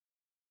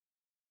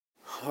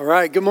All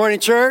right, good morning,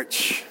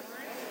 church.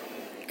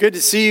 Good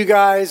to see you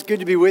guys.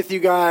 Good to be with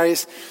you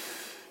guys.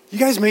 You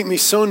guys make me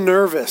so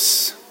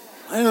nervous.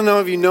 I don't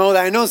know if you know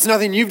that. I know it's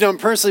nothing you've done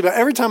personally, but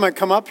every time I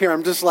come up here,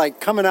 I'm just like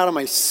coming out of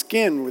my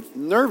skin with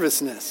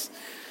nervousness.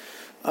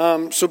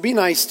 So be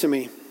nice to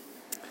me.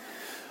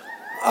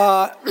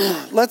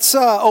 Let's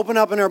open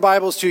up in our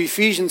Bibles to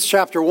Ephesians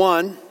chapter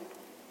 1.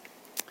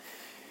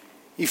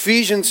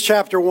 Ephesians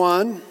chapter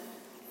 1.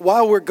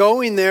 While we're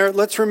going there,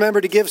 let's remember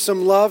to give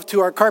some love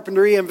to our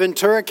Carpinteria and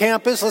Ventura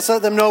campus. Let's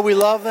let them know we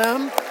love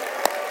them.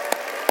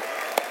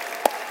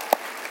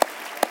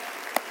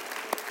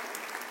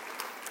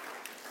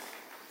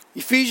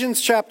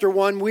 Ephesians chapter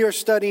 1, we are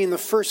studying the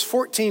first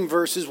 14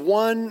 verses,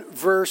 one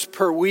verse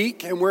per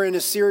week, and we're in a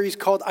series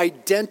called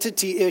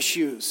Identity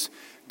Issues.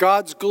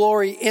 God's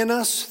glory in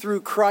us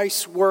through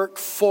Christ's work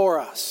for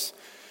us.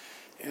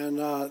 And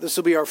this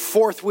will be our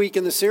fourth week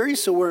in the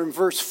series, so we're in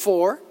verse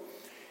 4.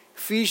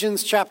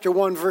 Ephesians chapter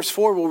 1, verse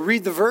 4. We'll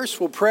read the verse,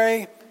 we'll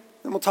pray,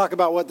 then we'll talk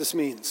about what this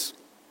means.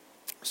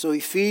 So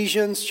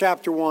Ephesians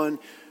chapter 1,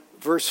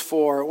 verse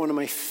 4, one of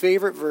my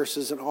favorite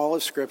verses in all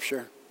of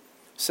Scripture,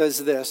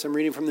 says this. I'm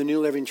reading from the New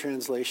Living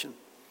Translation.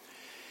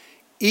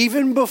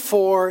 Even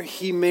before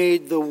he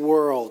made the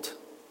world,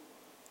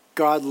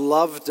 God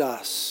loved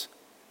us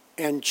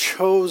and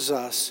chose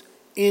us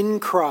in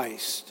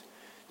Christ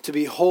to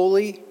be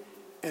holy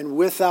and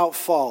without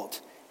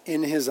fault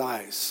in his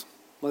eyes.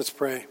 Let's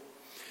pray.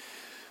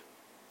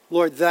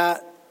 Lord,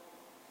 that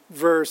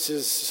verse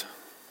is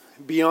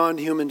beyond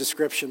human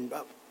description,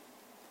 but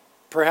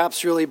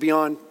perhaps really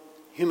beyond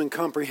human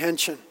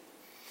comprehension.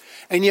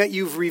 And yet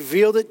you've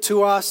revealed it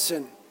to us,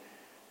 and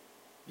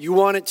you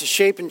want it to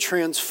shape and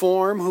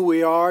transform who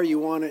we are. You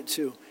want it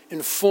to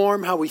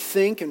inform how we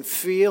think and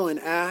feel and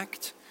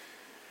act.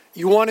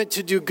 You want it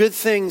to do good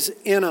things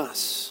in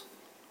us.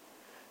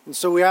 And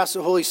so we ask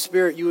the Holy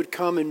Spirit you would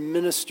come and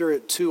minister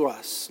it to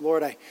us.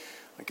 Lord, I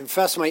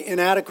confess my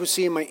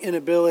inadequacy and my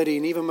inability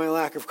and even my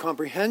lack of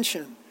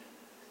comprehension.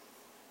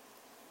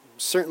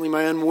 Certainly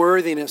my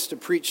unworthiness to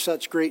preach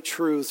such great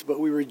truths, but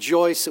we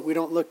rejoice that we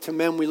don't look to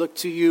men, we look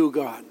to you,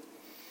 God.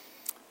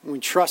 And we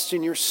trust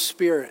in your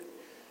Spirit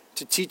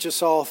to teach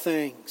us all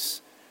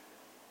things.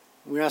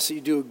 We ask that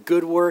you do a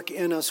good work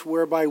in us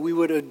whereby we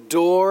would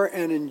adore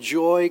and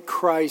enjoy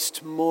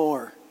Christ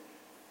more,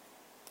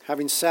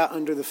 having sat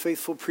under the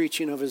faithful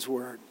preaching of his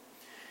word.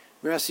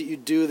 We ask that you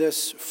do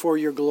this for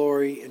your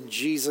glory in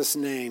Jesus'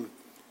 name.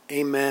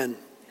 Amen.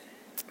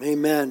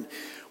 Amen.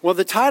 Well,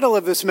 the title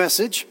of this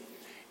message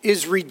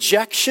is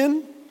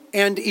Rejection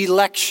and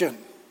Election.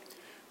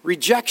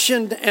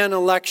 Rejection and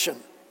election.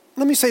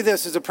 Let me say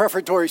this as a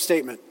prefatory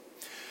statement.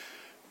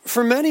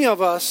 For many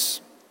of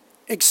us,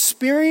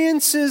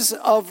 experiences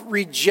of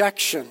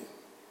rejection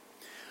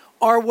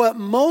are what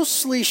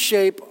mostly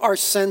shape our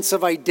sense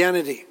of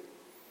identity.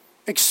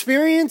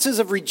 Experiences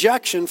of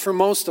rejection for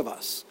most of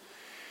us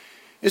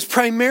is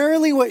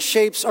primarily what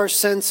shapes our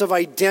sense of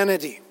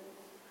identity.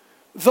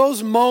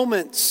 Those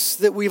moments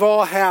that we've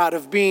all had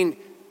of being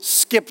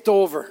skipped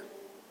over,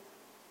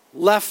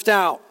 left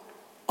out,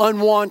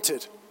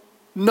 unwanted,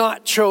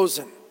 not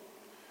chosen.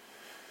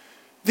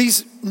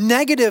 These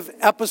negative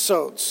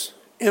episodes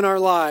in our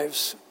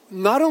lives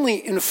not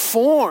only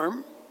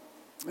inform,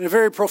 in a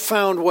very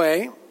profound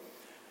way,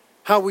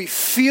 how we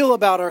feel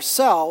about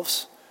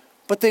ourselves,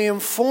 but they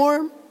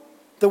inform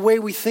the way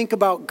we think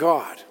about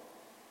God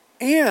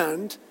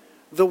and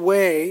the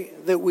way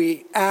that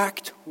we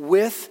act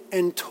with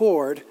and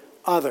toward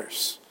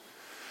others.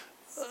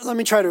 Let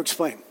me try to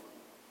explain.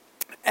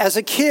 As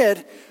a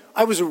kid,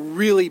 I was a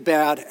really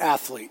bad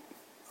athlete.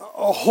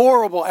 A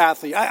horrible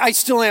athlete. I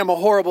still am a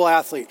horrible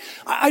athlete.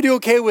 I do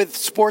okay with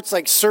sports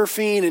like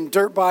surfing and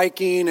dirt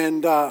biking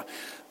and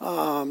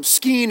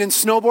skiing and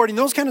snowboarding.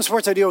 Those kind of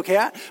sports I do okay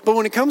at. But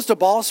when it comes to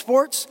ball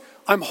sports,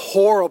 I'm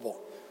horrible.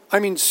 I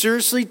mean,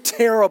 seriously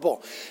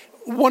terrible.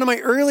 One of my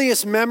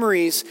earliest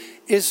memories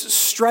is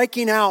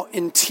striking out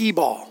in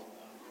T-ball.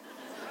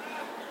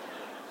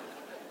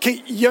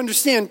 Okay, you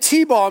understand,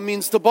 T-ball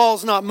means the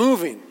ball's not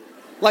moving.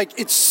 Like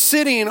it's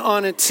sitting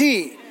on a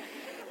tee.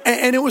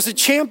 And it was a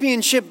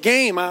championship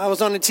game. I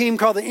was on a team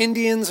called the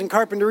Indians in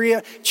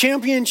Carpinteria.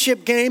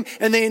 Championship game.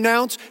 And they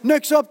announced,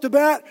 next up to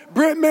bat,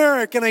 Britt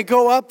Merrick. And I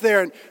go up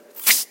there and,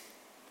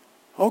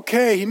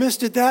 okay, he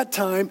missed it that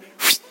time.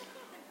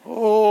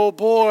 Oh,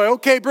 boy.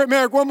 Okay, Britt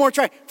Merrick, one more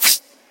try.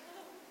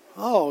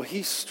 Oh,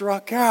 he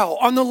struck out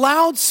on the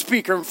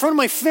loudspeaker in front of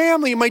my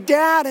family, my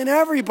dad, and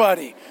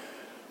everybody.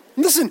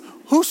 Listen,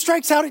 who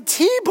strikes out at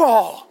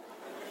T-ball?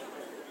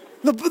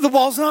 The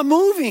ball's not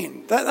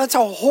moving. That's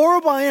how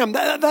horrible I am.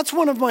 That's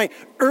one of my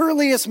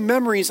earliest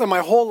memories of my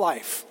whole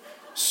life.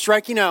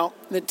 Striking out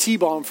at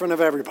T-ball in front of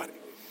everybody.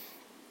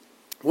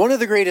 One of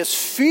the greatest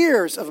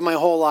fears of my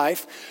whole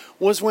life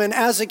was when,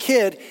 as a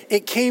kid,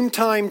 it came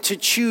time to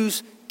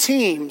choose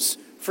teams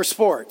for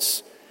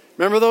sports.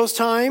 Remember those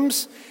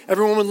times?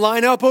 Everyone would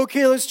line up,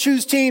 okay, let's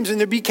choose teams. And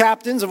there'd be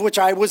captains, of which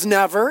I was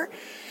never.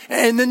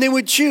 And then they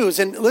would choose.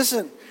 And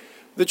listen,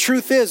 the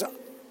truth is,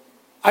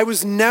 I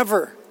was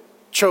never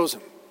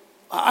chosen.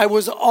 I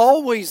was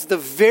always the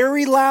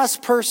very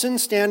last person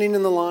standing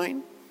in the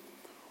line,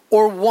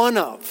 or one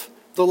of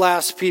the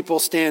last people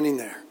standing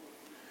there.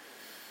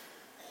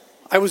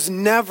 I was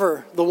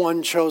never the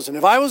one chosen.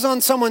 If I was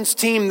on someone's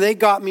team, they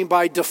got me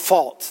by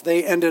default.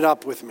 They ended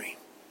up with me.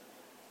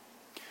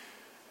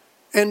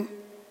 And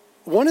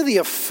one of the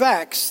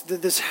effects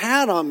that this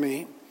had on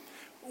me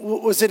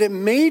was that it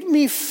made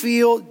me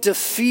feel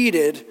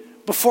defeated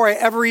before I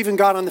ever even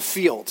got on the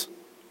field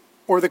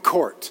or the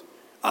court.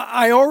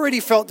 I already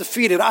felt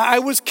defeated. I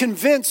was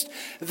convinced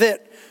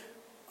that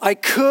I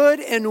could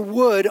and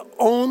would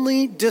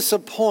only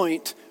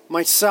disappoint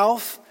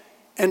myself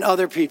and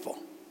other people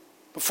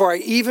before I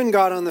even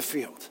got on the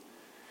field.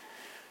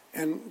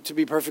 And to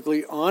be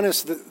perfectly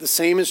honest, the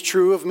same is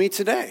true of me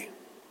today.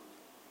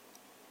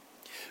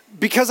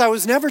 Because I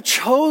was never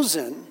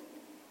chosen,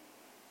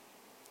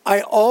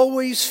 I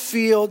always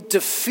feel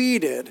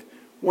defeated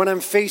when I'm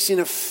facing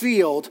a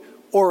field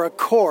or a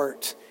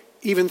court,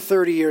 even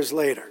 30 years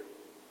later.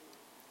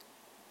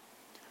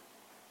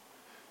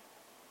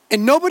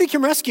 And nobody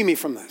can rescue me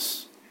from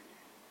this.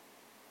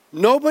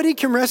 Nobody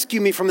can rescue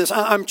me from this.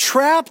 I'm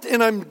trapped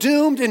and I'm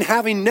doomed in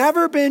having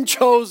never been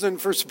chosen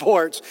for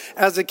sports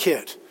as a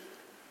kid.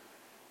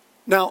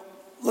 Now,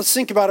 let's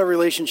think about our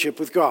relationship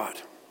with God.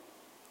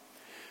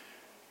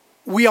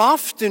 We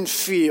often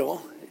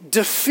feel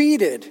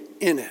defeated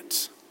in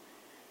it.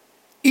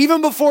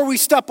 Even before we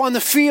step on the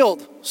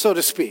field, so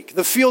to speak,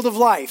 the field of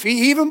life,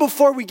 even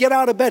before we get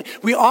out of bed,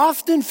 we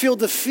often feel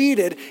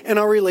defeated in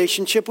our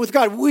relationship with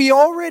God. We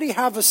already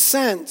have a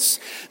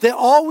sense that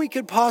all we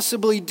could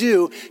possibly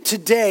do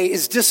today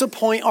is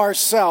disappoint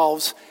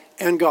ourselves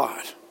and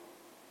God.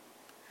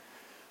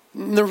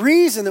 And the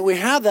reason that we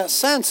have that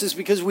sense is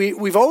because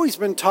we've always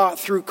been taught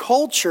through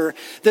culture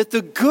that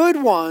the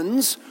good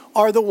ones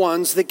are the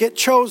ones that get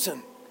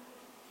chosen.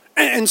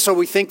 And so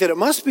we think that it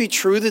must be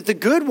true that the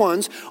good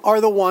ones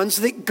are the ones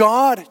that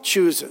God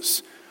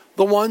chooses,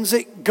 the ones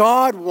that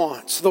God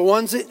wants, the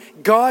ones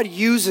that God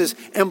uses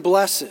and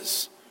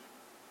blesses.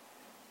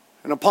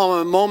 And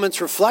upon a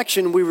moment's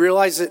reflection, we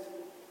realize that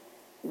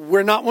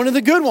we're not one of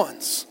the good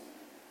ones.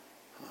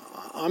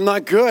 I'm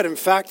not good. In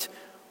fact,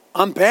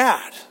 I'm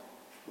bad.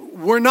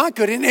 We're not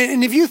good.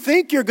 And if you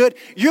think you're good,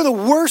 you're the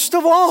worst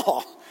of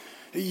all.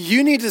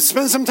 You need to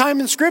spend some time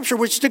in Scripture,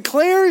 which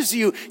declares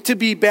you to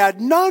be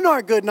bad. None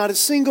are good, not a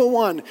single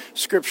one,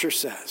 Scripture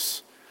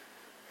says.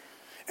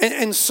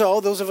 And so,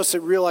 those of us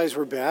that realize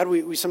we're bad,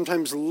 we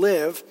sometimes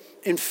live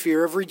in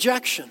fear of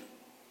rejection.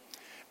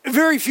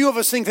 Very few of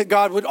us think that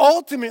God would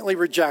ultimately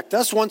reject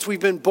us once we've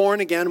been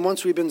born again,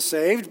 once we've been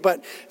saved.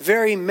 But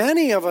very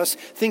many of us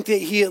think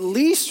that He at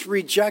least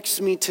rejects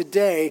me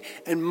today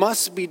and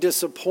must be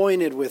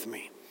disappointed with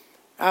me.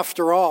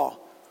 After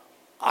all,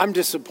 I'm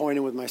disappointed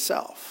with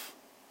myself.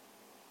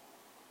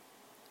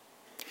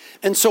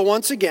 And so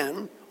once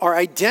again, our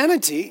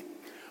identity,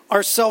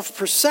 our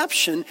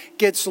self-perception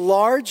gets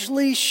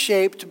largely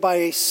shaped by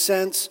a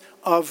sense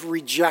of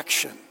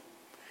rejection.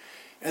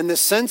 And the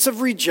sense of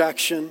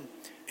rejection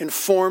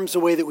informs the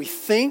way that we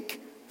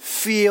think,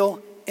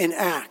 feel, and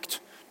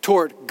act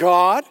toward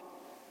God,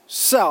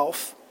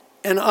 self,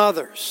 and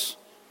others.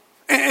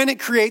 And it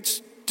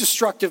creates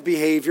destructive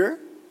behavior,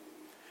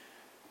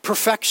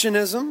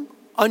 perfectionism,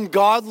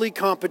 ungodly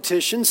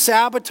competition,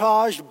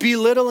 sabotage,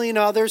 belittling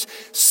others,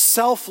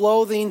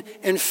 self-loathing,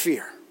 and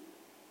fear.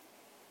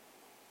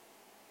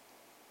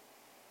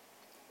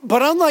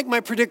 But unlike my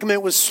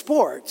predicament with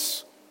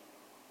sports,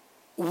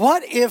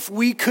 what if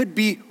we could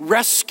be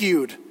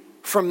rescued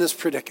from this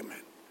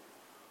predicament?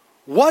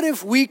 What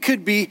if we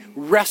could be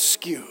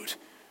rescued?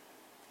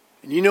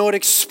 And you know what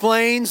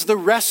explains the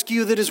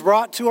rescue that is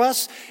brought to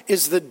us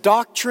is the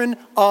doctrine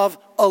of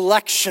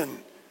election,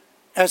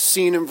 as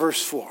seen in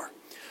verse 4.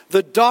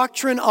 The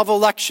doctrine of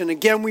election.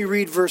 Again, we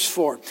read verse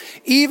 4.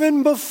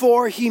 Even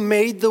before He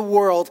made the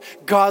world,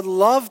 God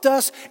loved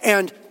us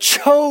and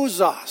chose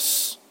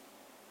us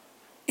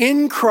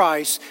in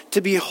Christ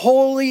to be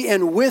holy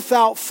and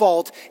without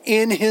fault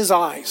in His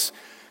eyes.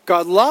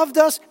 God loved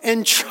us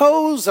and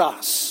chose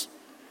us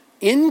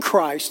in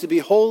Christ to be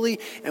holy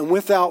and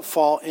without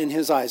fault in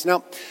His eyes.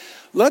 Now,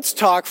 let's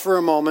talk for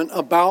a moment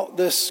about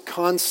this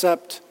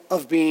concept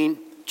of being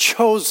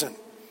chosen,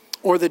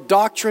 or the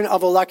doctrine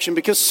of election,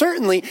 because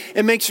certainly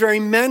it makes very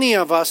many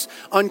of us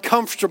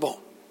uncomfortable.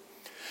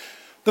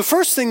 The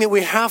first thing that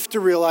we have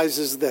to realize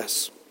is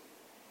this.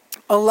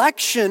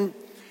 Election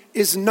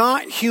is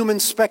not human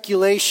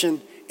speculation,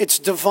 it's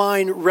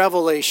divine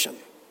revelation.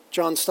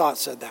 John Stott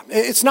said that.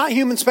 It's not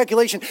human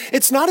speculation.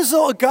 It's not as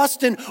though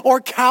Augustine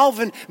or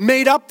Calvin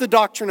made up the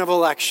doctrine of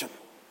election.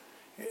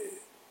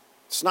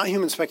 It's not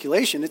human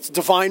speculation. It's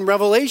divine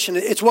revelation.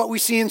 It's what we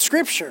see in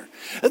Scripture.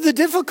 The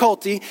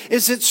difficulty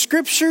is that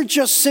Scripture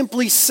just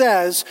simply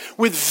says,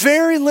 with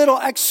very little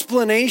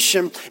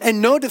explanation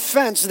and no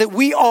defense, that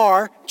we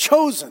are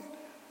chosen,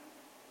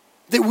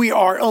 that we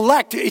are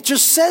elect. It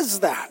just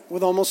says that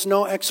with almost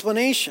no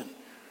explanation.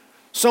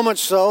 So much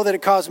so that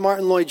it caused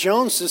Martin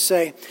Lloyd-Jones to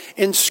say,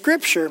 in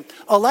Scripture,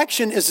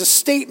 election is a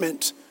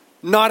statement,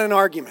 not an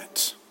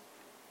argument.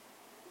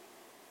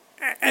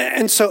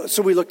 And so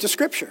we look to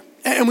Scripture.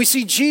 And we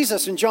see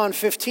Jesus in John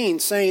 15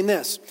 saying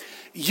this,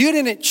 "You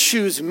didn't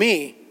choose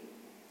me,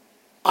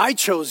 I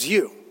chose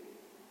you."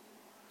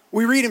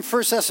 We read in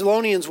 1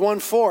 Thessalonians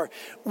 1:4,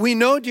 "We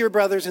know, dear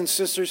brothers and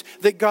sisters,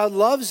 that God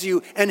loves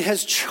you and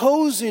has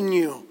chosen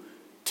you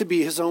to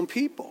be his own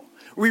people."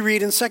 We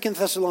read in 2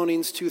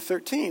 Thessalonians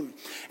 2:13,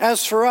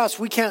 "As for us,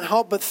 we can't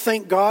help but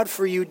thank God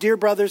for you, dear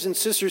brothers and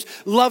sisters,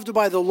 loved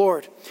by the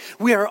Lord.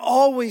 We are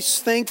always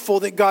thankful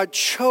that God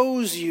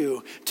chose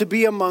you to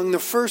be among the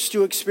first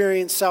to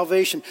experience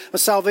salvation, a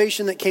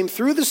salvation that came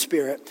through the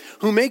Spirit,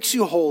 who makes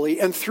you holy,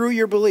 and through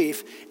your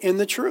belief in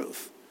the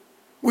truth."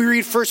 We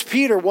read 1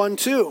 Peter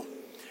 1:2,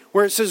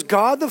 where it says,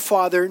 "God the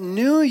Father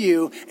knew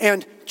you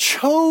and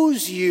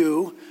chose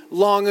you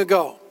long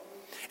ago,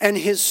 and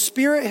his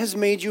Spirit has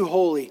made you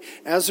holy.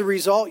 As a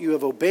result, you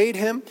have obeyed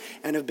him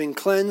and have been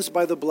cleansed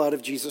by the blood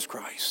of Jesus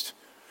Christ."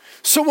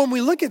 So when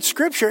we look at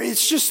Scripture,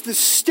 it's just the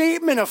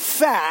statement of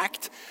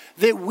fact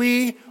that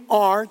we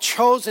are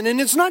chosen. And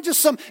it's not just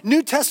some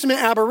New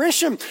Testament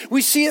aberration.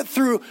 We see it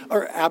through,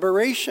 or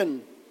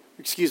aberration,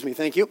 excuse me,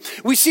 thank you.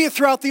 We see it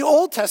throughout the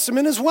Old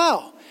Testament as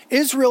well.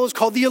 Israel is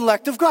called the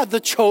elect of God, the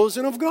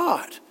chosen of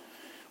God.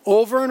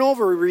 Over and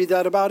over we read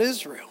that about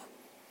Israel.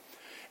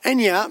 And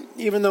yet,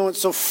 even though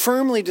it's so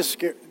firmly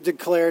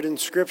declared in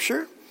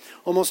Scripture,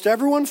 almost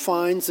everyone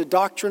finds the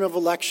doctrine of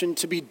election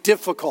to be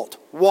difficult.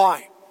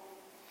 Why?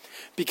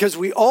 Because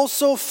we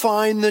also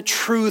find the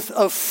truth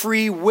of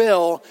free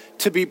will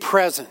to be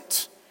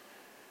present.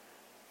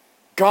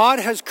 God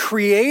has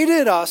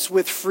created us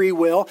with free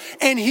will,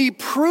 and he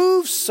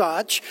proves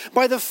such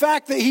by the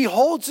fact that he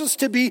holds us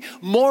to be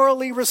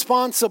morally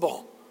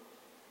responsible.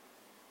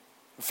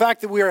 The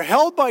fact that we are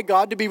held by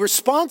God to be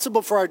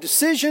responsible for our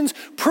decisions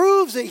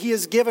proves that he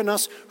has given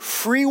us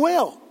free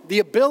will, the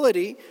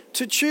ability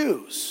to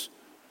choose.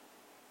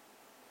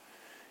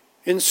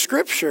 In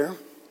Scripture,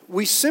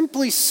 we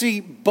simply see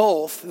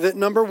both that,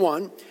 number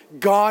one,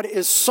 God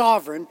is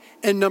sovereign,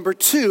 and number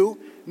two,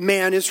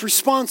 man is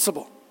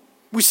responsible.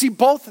 We see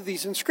both of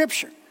these in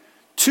Scripture.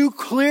 Two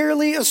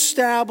clearly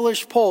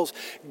established poles.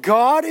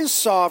 God is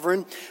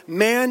sovereign,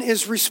 man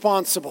is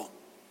responsible.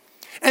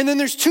 And then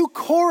there's two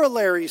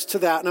corollaries to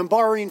that, and I'm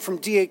borrowing from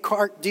D.A.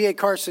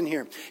 Carson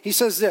here. He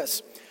says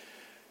this: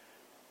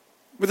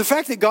 with the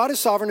fact that God is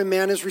sovereign and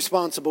man is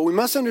responsible, we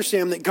must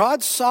understand that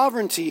God's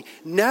sovereignty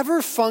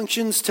never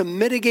functions to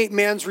mitigate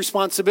man's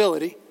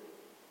responsibility.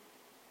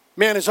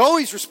 Man is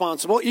always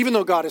responsible, even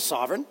though God is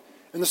sovereign.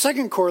 And the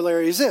second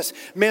corollary is this: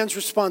 man's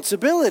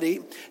responsibility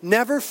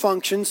never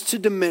functions to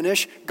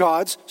diminish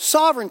God's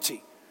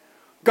sovereignty.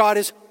 God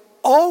is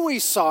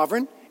always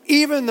sovereign,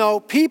 even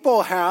though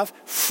people have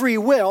free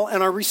will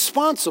and are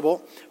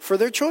responsible for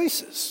their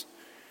choices.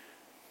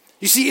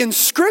 You see, in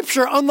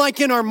Scripture, unlike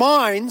in our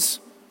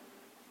minds,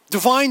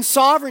 divine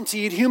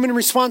sovereignty and human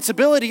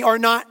responsibility are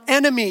not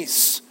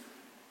enemies.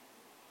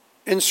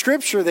 In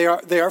Scripture,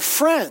 they are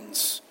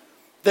friends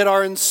that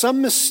are in some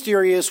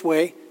mysterious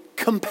way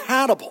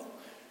compatible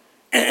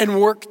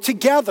and work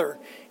together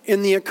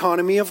in the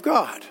economy of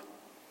God.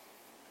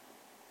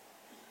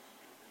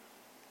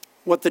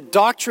 What the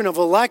doctrine of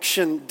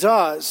election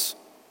does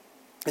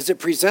is it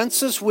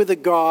presents us with a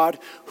God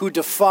who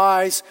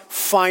defies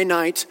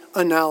finite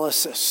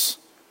analysis.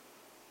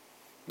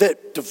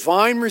 That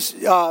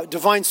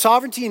divine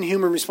sovereignty and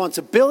human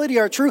responsibility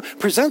are true,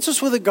 presents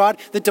us with a God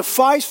that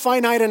defies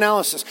finite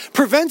analysis,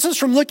 prevents us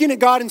from looking at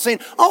God and saying,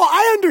 "Oh,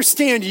 I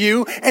understand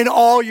you and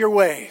all your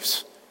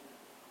ways."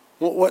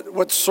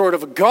 What sort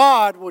of a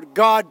God would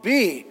God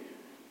be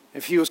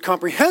if he was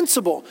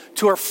comprehensible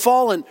to our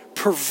fallen,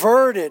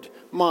 perverted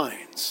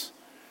minds?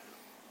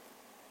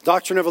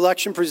 Doctrine of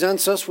election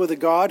presents us with a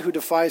God who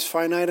defies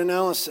finite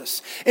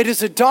analysis. It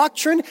is a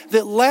doctrine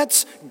that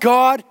lets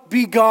God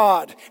be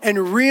God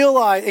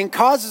and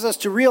causes us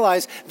to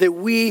realize that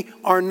we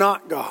are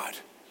not God.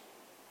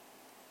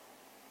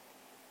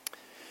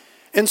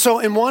 And so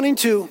in wanting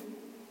to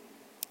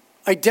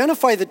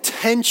identify the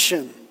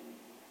tension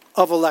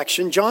of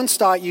election, John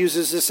Stott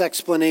uses this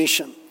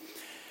explanation.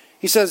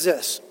 He says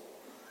this: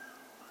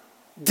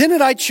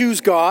 "Didn't I choose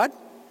God?"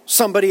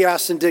 somebody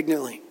asked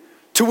indignantly.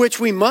 To which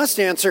we must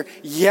answer,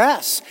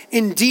 yes,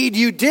 indeed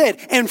you did,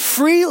 and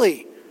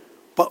freely,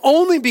 but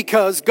only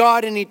because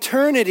God in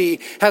eternity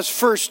has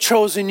first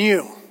chosen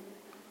you.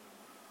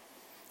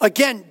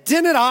 Again,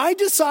 didn't I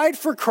decide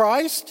for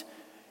Christ?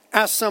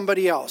 Asked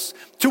somebody else.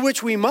 To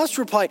which we must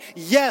reply,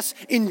 yes,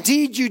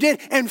 indeed you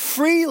did, and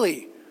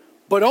freely,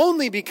 but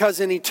only because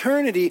in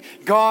eternity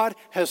God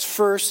has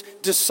first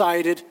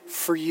decided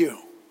for you.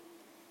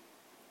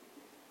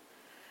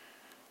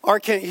 R.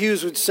 Kent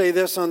Hughes would say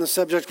this on the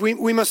subject: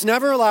 we must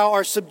never allow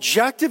our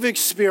subjective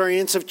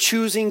experience of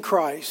choosing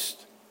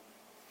Christ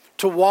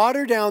to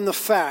water down the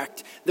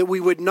fact that we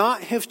would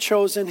not have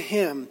chosen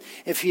him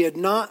if he had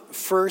not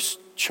first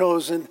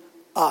chosen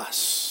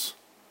us.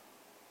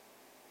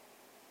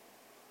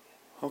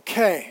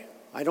 Okay,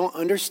 I don't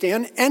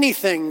understand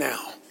anything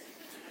now.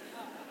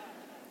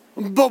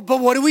 But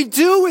what do we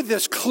do with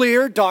this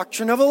clear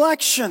doctrine of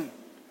election?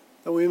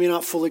 though we may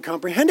not fully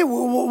comprehend it.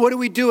 What do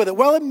we do with it?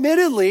 Well,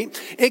 admittedly,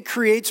 it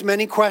creates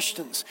many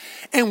questions.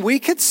 And we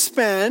could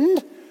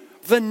spend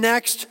the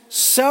next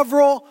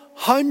several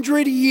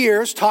hundred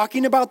years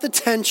talking about the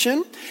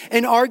tension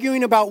and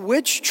arguing about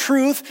which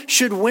truth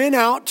should win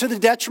out to the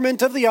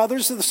detriment of the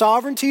others, to the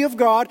sovereignty of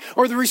God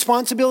or the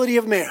responsibility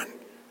of man.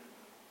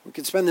 We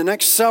could spend the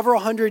next several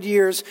hundred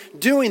years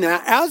doing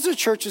that, as the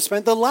church has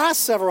spent the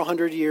last several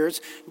hundred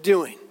years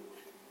doing.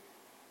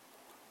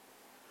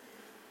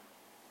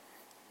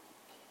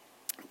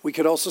 We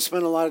could also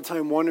spend a lot of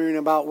time wondering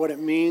about what it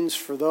means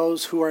for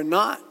those who are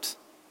not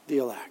the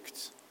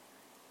elect,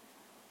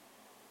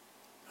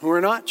 who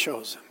are not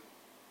chosen.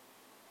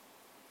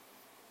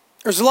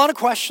 There's a lot of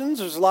questions.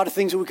 There's a lot of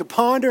things that we could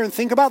ponder and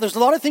think about. There's a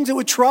lot of things that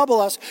would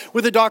trouble us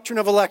with the doctrine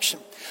of election.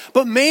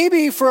 But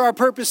maybe for our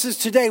purposes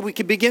today, we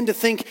could begin to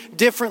think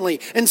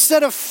differently.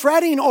 Instead of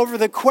fretting over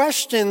the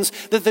questions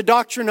that the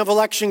doctrine of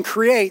election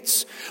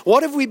creates,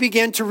 what if we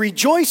begin to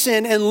rejoice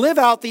in and live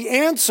out the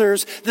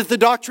answers that the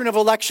doctrine of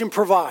election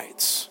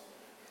provides?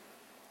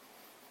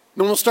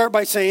 And we'll start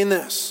by saying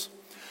this.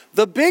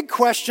 The big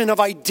question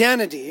of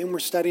identity, and we're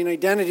studying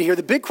identity here,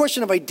 the big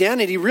question of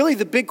identity, really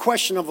the big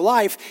question of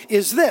life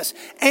is this: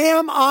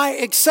 am I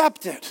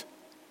accepted?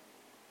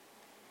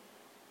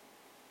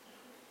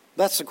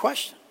 That's the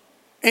question.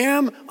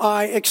 Am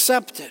I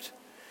accepted?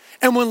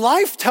 And when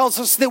life tells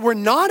us that we're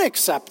not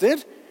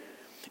accepted,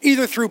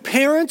 either through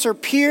parents or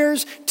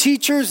peers,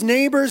 teachers,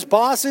 neighbors,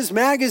 bosses,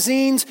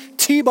 magazines,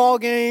 t-ball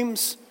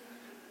games,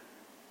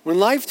 when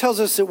life tells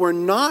us that we're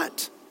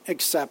not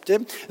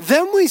accepted,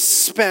 then we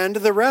spend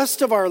the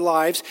rest of our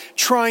lives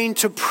trying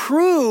to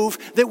prove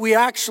that we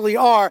actually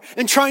are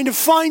and trying to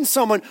find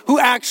someone who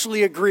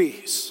actually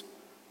agrees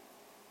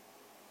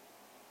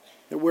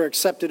that we're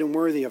accepted and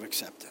worthy of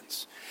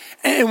acceptance.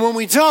 And when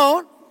we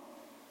don't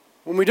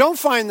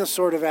find this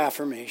sort of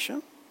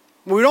affirmation,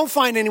 when we don't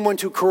find anyone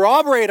to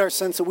corroborate our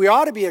sense that we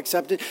ought to be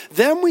accepted,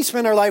 then we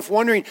spend our life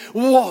wondering,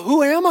 well,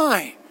 who am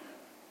I?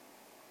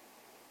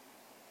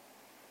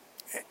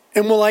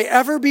 And will I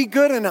ever be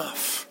good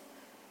enough?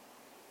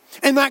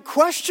 And that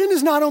question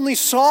is not only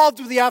solved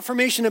with the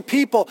affirmation of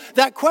people,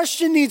 that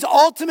question needs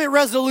ultimate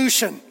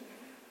resolution.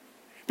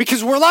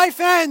 Because where life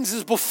ends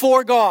is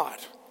before God.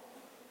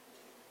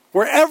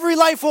 Where every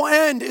life will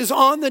end is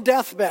on the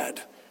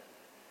deathbed.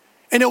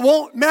 And it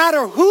won't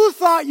matter who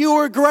thought you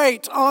were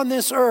great on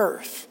this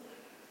earth.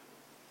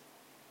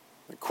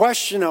 The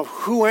question of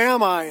who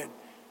am I and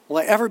will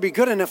I ever be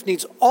good enough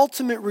needs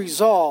ultimate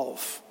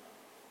resolve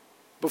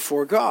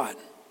before God.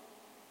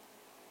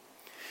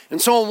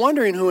 And so I'm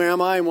wondering, who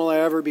am I and will I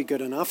ever be good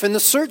enough? In the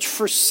search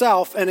for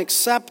self and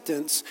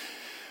acceptance,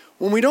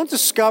 when we don't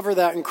discover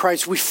that in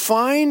Christ, we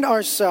find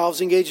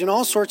ourselves engaged in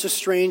all sorts of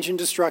strange and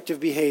destructive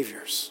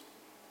behaviors.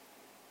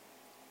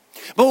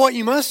 But what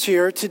you must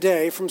hear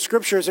today from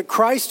Scripture is that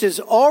Christ has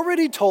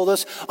already told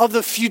us of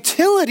the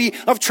futility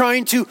of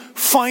trying to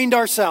find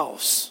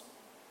ourselves.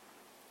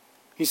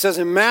 He says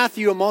in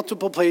Matthew in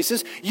multiple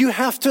places, you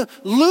have to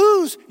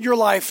lose your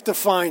life to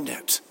find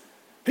it.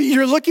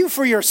 You're looking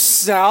for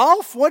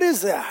yourself? What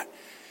is that?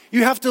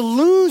 You have to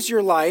lose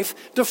your life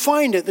to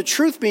find it. The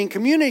truth being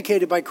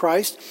communicated by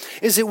Christ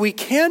is that we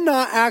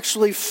cannot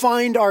actually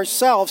find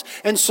ourselves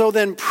and so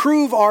then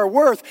prove our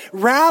worth.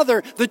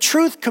 Rather, the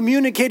truth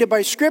communicated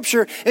by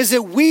Scripture is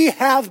that we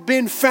have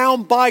been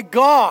found by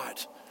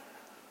God.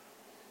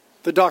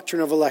 The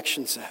doctrine of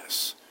election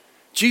says.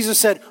 Jesus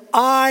said,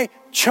 I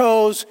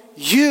chose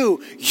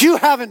you. You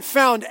haven't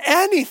found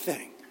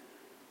anything.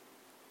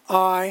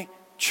 I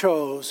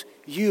chose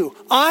you.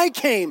 I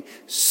came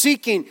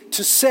seeking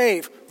to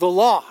save the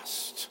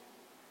lost.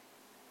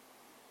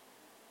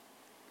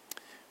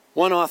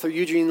 One author,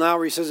 Eugene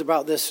Lowry, says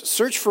about this: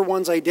 search for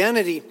one's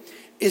identity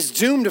is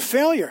doomed to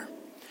failure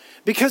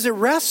because it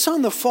rests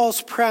on the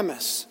false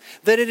premise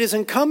that it is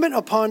incumbent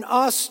upon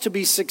us to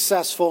be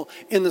successful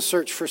in the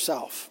search for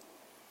self.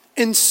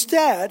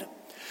 Instead,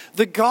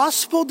 the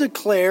gospel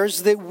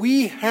declares that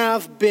we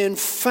have been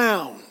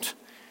found.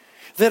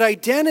 That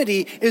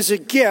identity is a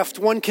gift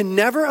one can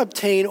never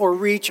obtain or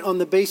reach on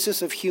the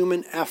basis of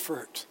human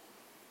effort.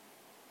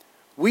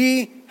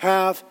 We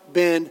have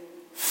been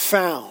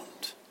found.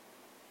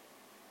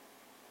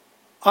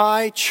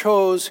 I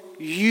chose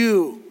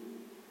you,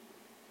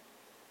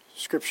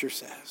 Scripture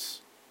says.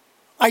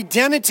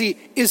 Identity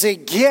is a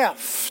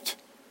gift,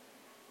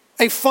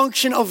 a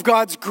function of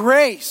God's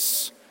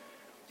grace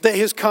that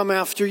has come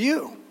after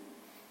you.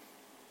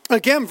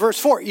 Again, verse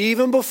 4,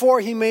 even before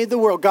he made the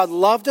world, God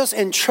loved us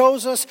and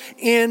chose us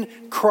in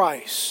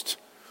Christ.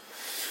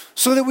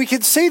 So that we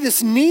could say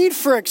this need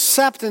for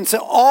acceptance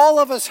that all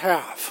of us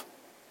have,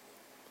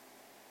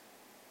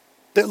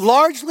 that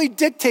largely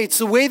dictates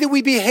the way that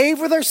we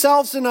behave with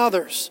ourselves and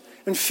others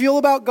and feel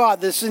about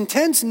God. This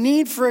intense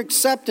need for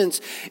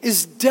acceptance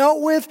is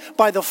dealt with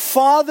by the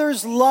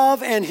Father's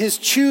love and his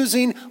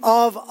choosing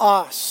of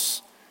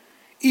us.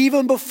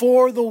 Even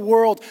before the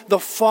world, the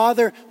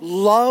Father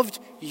loved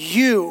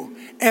you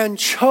and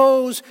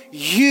chose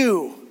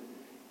you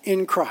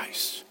in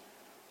Christ.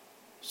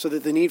 so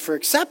that the need for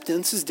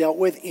acceptance is dealt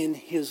with in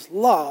his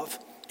love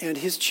and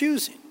his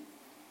choosing.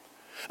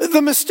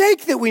 The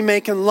mistake that we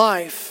make in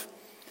life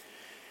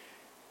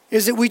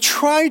is that we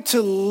try to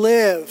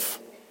live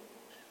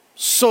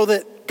so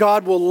that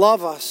God will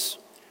love us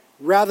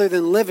rather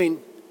than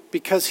living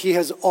because he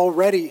has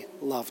already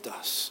loved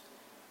us.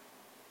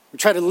 We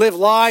try to live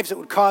lives that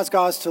would cause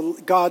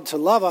God to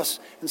love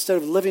us instead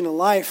of living a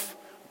life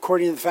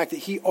according to the fact that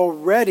he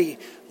already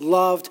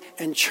loved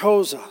and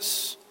chose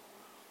us.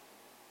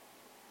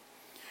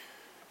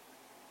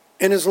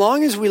 And as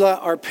long as we let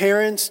our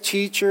parents,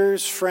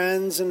 teachers,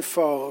 friends, and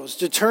foes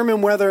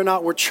determine whether or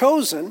not we're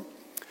chosen,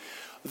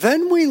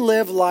 then we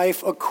live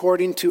life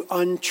according to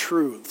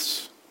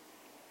untruths.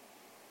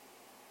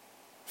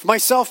 If my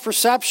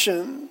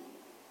self-perception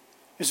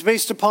is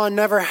based upon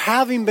never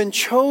having been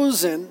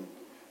chosen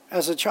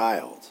as a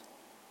child,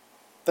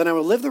 then I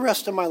will live the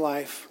rest of my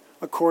life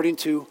according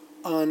to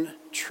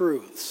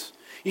untruths.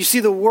 You see,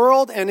 the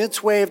world and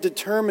its way of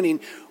determining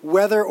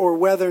whether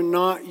or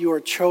not you are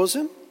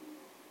chosen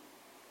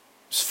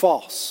is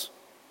false,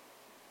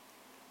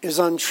 is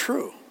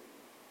untrue.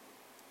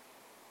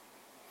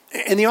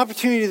 And the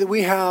opportunity that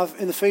we have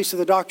in the face of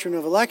the doctrine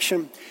of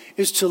election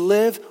is to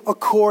live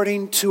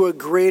according to a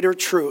greater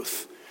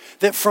truth.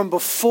 That from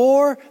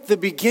before the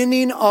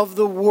beginning of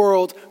the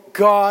world,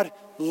 God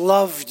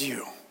loved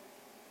you.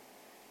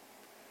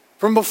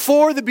 From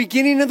before the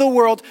beginning of the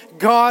world,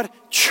 God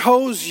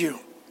chose you.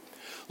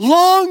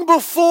 Long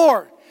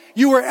before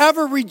you were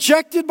ever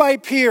rejected by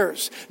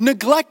peers,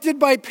 neglected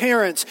by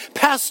parents,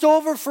 passed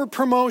over for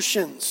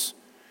promotions,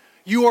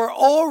 you are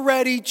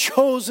already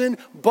chosen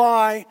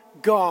by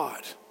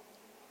God.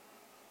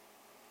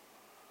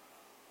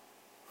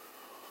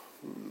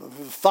 The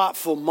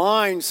thoughtful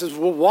mind says,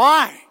 well,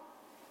 why?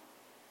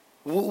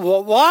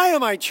 Why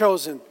am I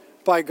chosen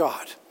by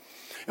God?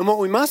 And what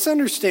we must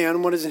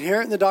understand, what is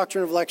inherent in the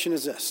doctrine of election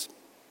is this.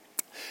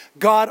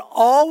 God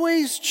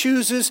always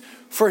chooses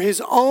for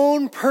his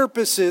own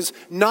purposes,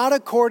 not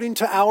according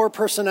to our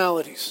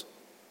personalities.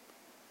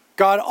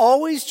 God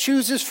always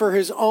chooses for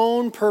his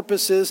own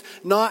purposes,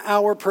 not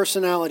our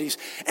personalities.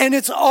 And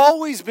it's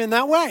always been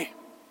that way.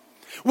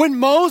 When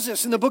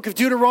Moses in the book of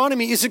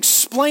Deuteronomy is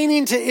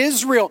explaining to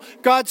Israel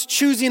God's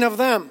choosing of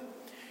them,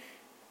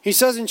 he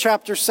says in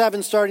chapter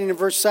 7, starting in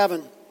verse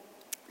 7,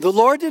 "The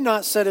Lord did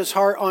not set his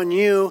heart on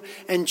you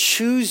and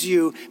choose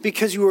you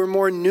because you were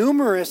more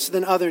numerous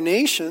than other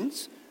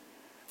nations,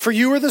 for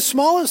you were the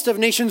smallest of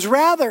nations.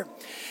 Rather,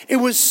 it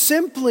was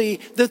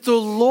simply that the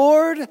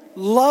Lord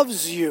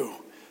loves you.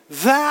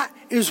 That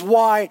is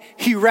why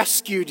he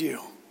rescued you."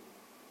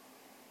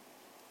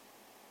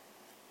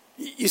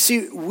 You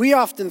see, we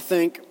often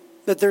think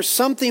that there's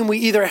something we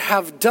either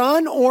have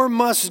done or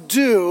must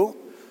do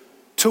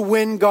to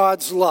win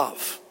God's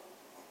love.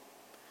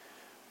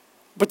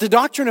 But the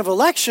doctrine of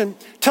election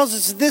tells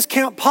us that this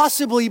can't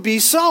possibly be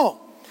so,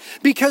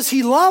 because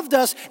he loved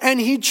us and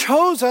he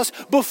chose us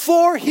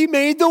before he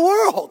made the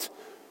world.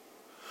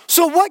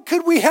 So what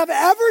could we have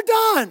ever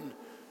done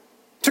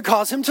to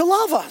cause him to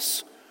love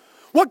us?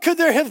 What could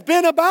there have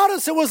been about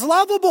us that was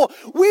lovable?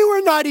 We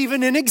were not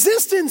even in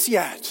existence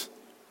yet.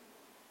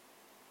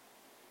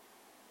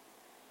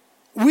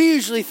 We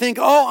usually think,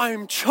 oh,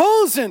 I'm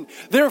chosen,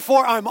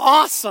 therefore I'm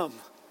awesome.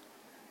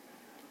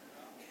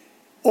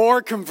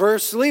 Or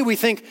conversely, we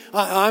think,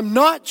 I'm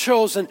not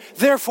chosen,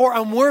 therefore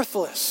I'm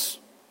worthless.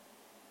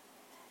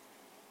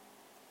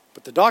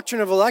 But the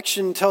doctrine of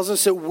election tells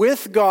us that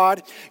with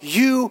God,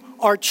 you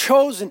are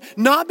chosen,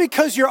 not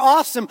because you're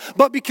awesome,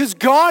 but because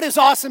God is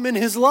awesome in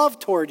his love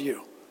toward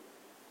you.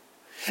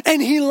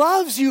 And he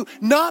loves you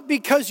not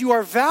because you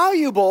are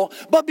valuable,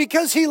 but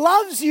because he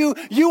loves you,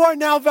 you are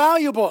now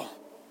valuable.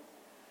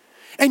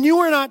 And you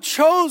are not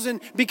chosen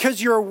because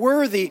you're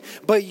worthy,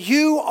 but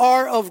you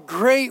are of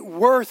great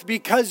worth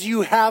because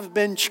you have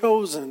been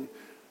chosen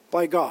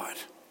by God.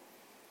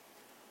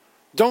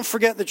 Don't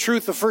forget the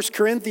truth of 1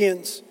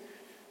 Corinthians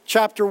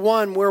chapter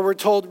 1, where we're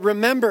told,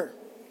 remember,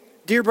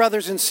 dear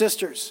brothers and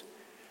sisters,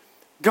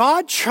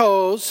 God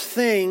chose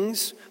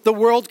things the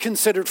world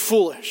considered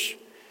foolish.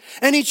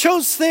 And he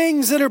chose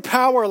things that are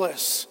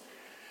powerless.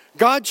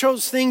 God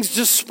chose things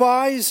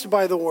despised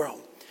by the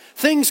world.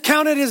 Things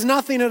counted as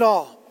nothing at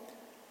all.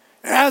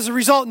 As a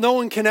result, no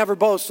one can ever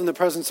boast in the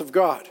presence of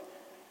God.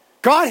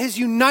 God has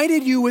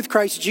united you with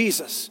Christ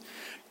Jesus.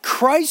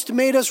 Christ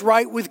made us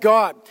right with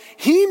God.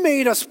 He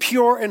made us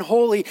pure and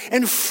holy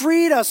and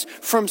freed us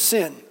from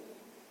sin.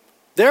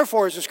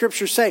 Therefore, as the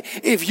scriptures say,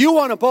 if you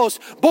want to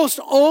boast, boast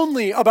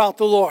only about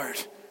the Lord.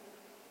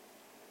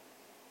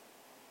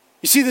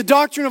 You see, the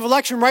doctrine of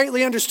election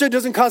rightly understood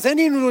doesn't cause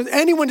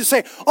anyone to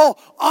say, oh,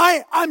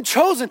 I'm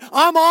chosen,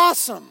 I'm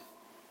awesome,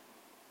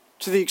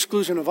 to the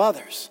exclusion of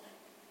others.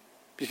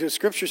 Because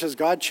Scripture says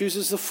God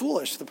chooses the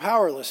foolish, the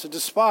powerless, the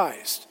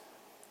despised,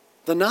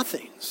 the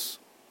nothings.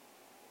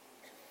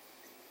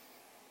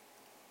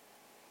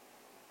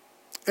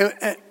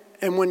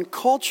 And when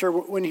culture,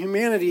 when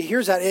humanity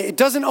hears that, it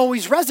doesn't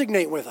always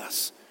resonate with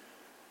us.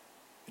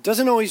 It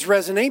doesn't always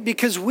resonate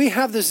because we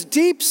have this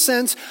deep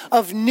sense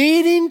of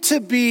needing to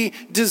be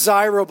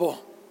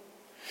desirable,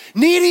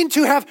 needing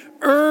to have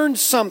earned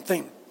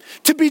something,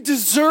 to be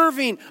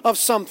deserving of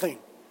something,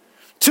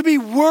 to be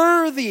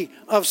worthy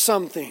of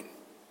something.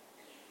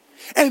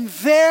 And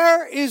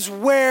there is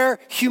where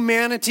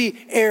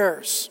humanity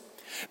errs,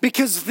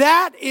 because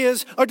that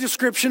is a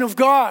description of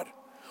God.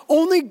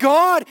 Only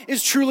God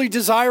is truly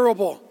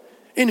desirable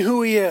in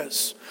who He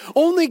is.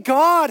 Only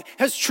God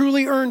has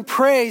truly earned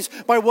praise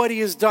by what He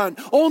has done.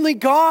 Only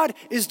God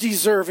is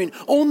deserving.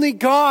 Only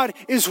God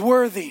is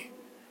worthy.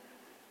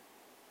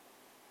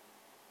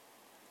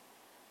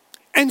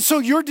 And so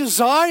your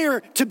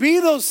desire to be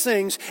those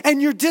things and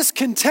your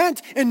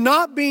discontent in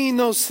not being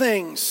those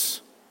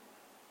things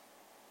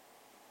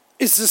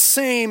is the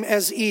same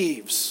as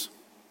Eve's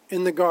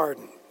in the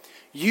garden.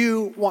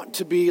 You want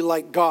to be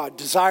like God,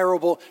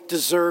 desirable,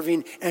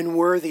 deserving, and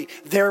worthy.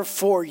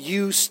 Therefore,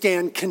 you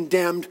stand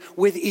condemned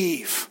with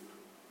Eve.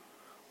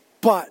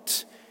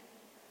 But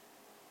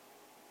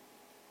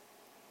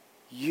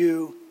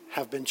you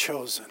have been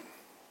chosen.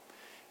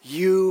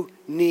 You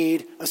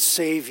need a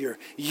Savior.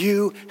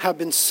 You have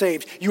been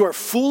saved. You are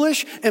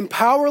foolish and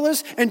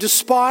powerless and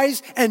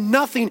despised and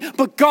nothing,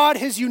 but God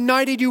has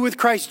united you with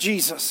Christ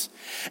Jesus.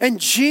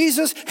 And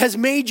Jesus has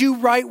made you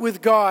right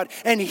with God.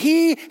 And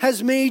He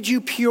has made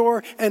you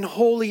pure and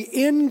holy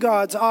in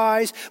God's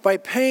eyes by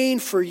paying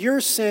for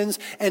your sins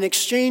and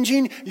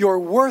exchanging your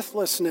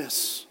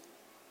worthlessness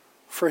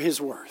for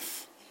His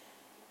worth.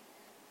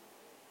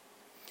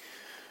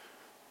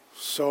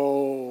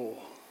 So,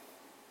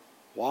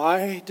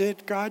 why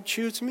did God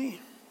choose me?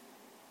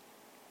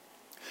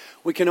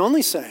 We can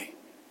only say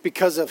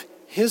because of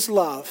His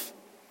love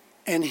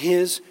and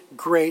His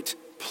great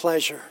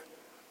pleasure.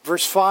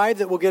 Verse 5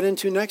 that we'll get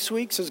into next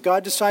week says,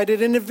 God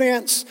decided in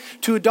advance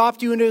to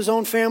adopt you into His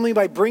own family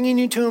by bringing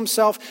you to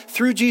Himself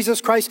through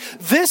Jesus Christ.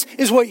 This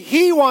is what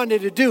He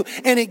wanted to do,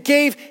 and it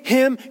gave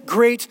Him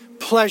great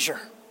pleasure.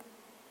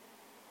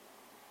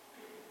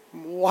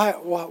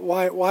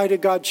 Why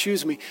did God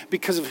choose me?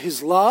 Because of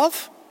His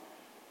love,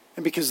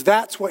 and because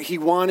that's what He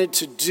wanted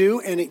to do,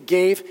 and it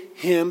gave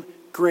Him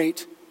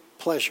great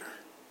pleasure.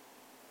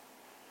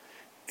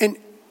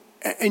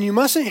 And you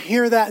mustn't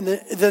hear that in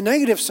the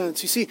negative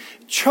sense. You see,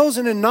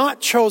 chosen and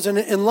not chosen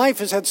in life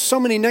has had so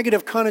many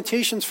negative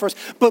connotations for us.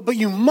 But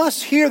you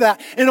must hear that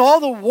in all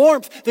the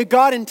warmth that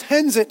God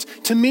intends it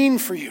to mean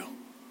for you.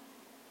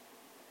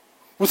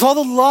 With all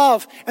the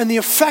love and the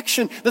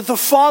affection that the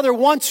Father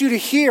wants you to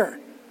hear.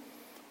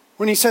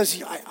 When He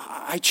says,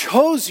 I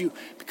chose you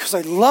because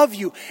I love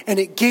you, and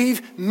it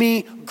gave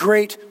me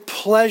great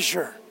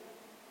pleasure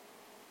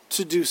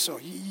to do so.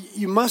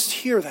 You must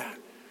hear that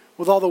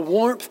with all the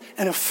warmth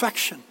and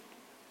affection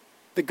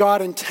that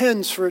God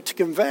intends for it to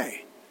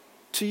convey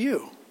to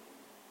you.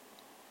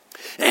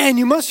 And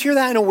you must hear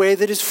that in a way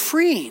that is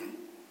freeing.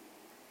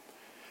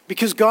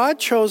 Because God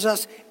chose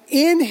us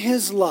in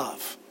His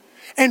love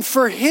and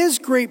for His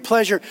great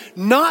pleasure,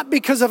 not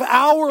because of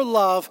our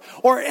love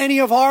or any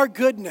of our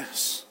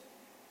goodness.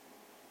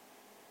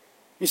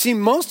 You see,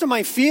 most of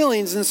my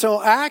feelings and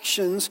so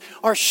actions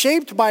are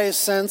shaped by a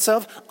sense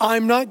of,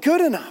 I'm not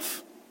good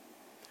enough.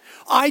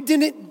 I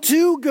didn't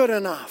do good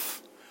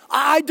enough.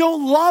 I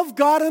don't love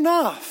God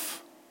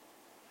enough.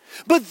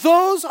 But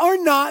those are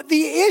not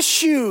the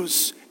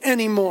issues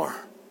anymore.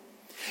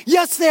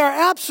 Yes, they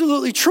are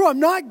absolutely true.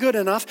 I'm not good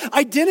enough.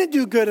 I didn't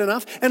do good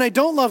enough. And I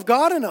don't love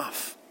God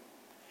enough.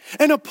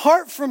 And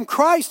apart from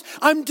Christ,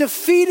 I'm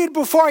defeated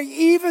before I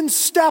even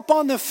step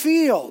on the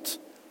field.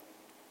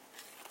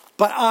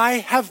 But I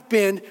have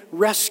been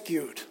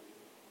rescued.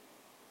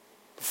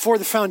 Before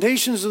the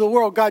foundations of the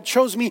world, God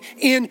chose me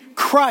in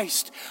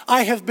Christ.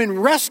 I have been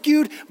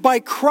rescued by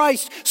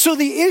Christ. So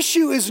the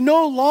issue is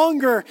no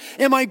longer,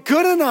 am I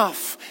good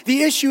enough?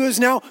 The issue is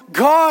now,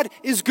 God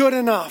is good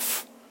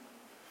enough.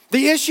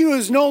 The issue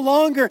is no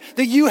longer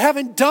that you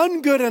haven't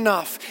done good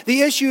enough.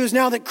 The issue is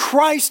now that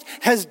Christ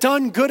has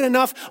done good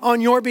enough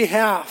on your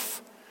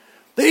behalf.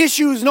 The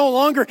issue is no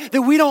longer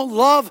that we don't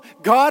love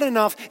God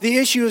enough. The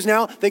issue is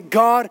now that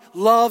God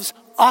loves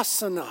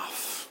us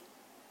enough.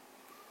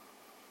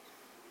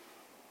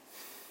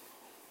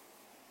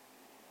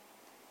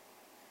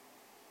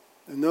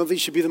 And though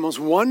these should be the most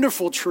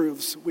wonderful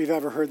truths we've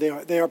ever heard,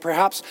 they are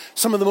perhaps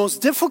some of the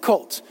most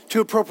difficult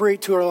to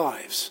appropriate to our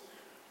lives.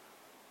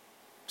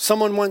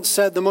 Someone once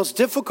said, the most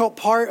difficult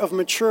part of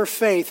mature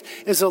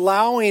faith is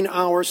allowing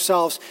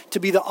ourselves to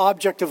be the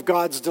object of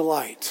God's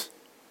delight.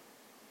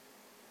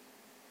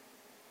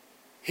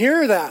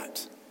 Hear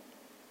that.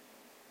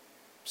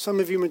 Some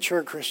of you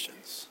mature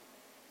Christians.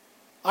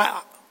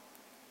 I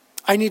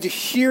need to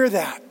hear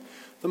that.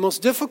 The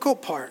most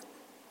difficult part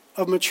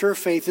of mature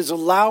faith is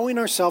allowing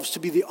ourselves to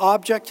be the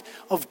object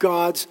of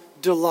God's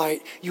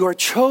delight. You are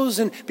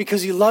chosen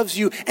because He loves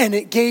you, and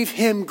it gave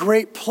Him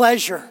great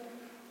pleasure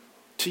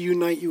to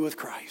unite you with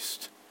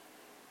Christ.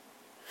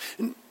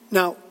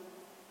 Now,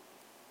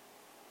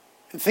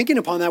 in thinking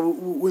upon that,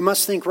 we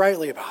must think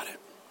rightly about it.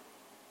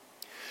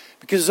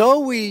 Because though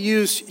we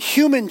use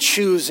human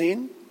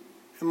choosing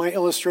in my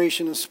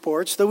illustration of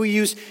sports, though we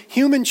use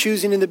human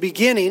choosing in the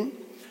beginning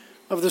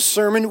of the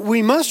sermon,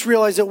 we must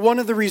realize that one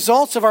of the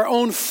results of our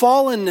own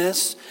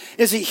fallenness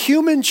is that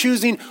human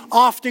choosing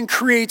often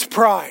creates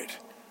pride.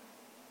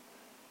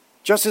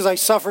 Just as I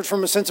suffered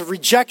from a sense of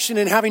rejection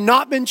in having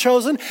not been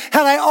chosen,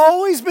 had I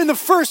always been the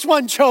first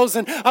one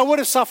chosen, I would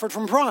have suffered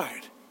from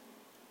pride.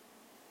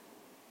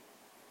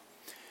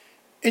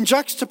 In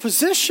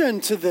juxtaposition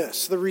to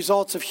this, the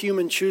results of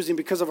human choosing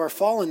because of our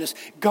fallenness,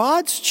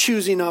 God's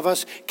choosing of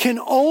us can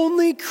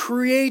only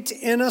create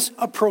in us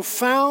a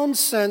profound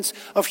sense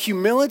of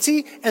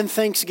humility and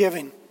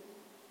thanksgiving.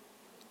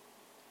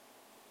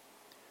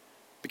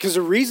 Because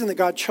the reason that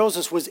God chose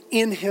us was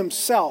in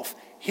himself,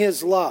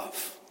 his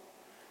love,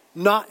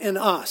 not in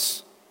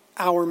us,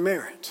 our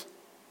merit.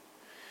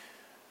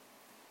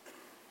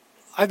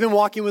 I've been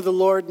walking with the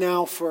Lord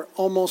now for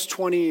almost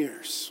 20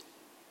 years.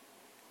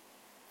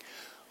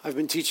 I've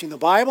been teaching the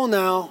Bible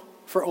now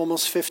for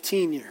almost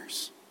 15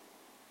 years.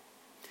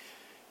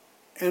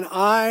 And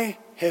I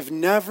have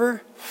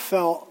never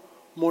felt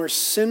more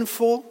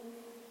sinful,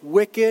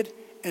 wicked,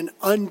 and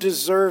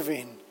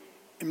undeserving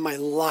in my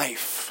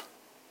life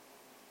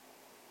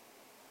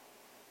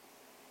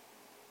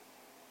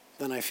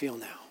than I feel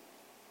now.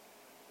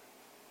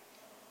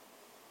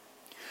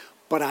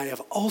 But I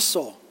have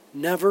also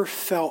never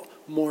felt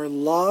more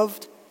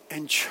loved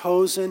and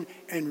chosen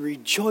and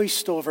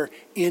rejoiced over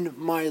in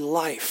my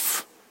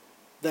life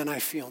than I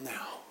feel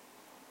now.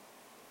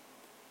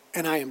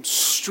 And I am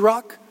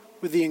struck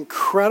with the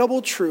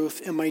incredible truth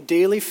in my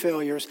daily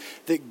failures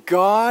that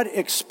God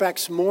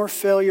expects more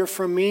failure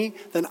from me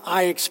than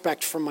I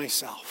expect from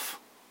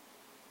myself.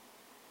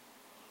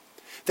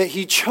 That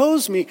he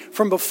chose me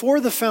from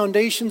before the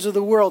foundations of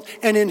the world,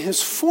 and in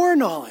his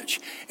foreknowledge,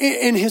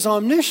 in his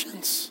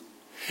omniscience,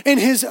 in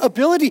his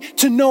ability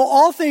to know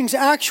all things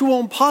actual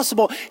and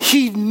possible,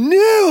 he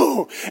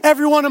knew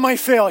every one of my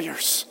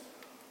failures.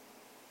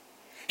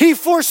 He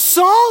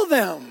foresaw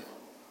them.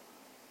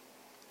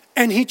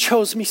 And he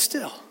chose me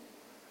still.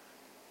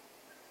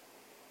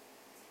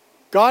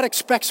 God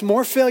expects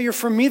more failure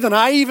from me than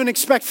I even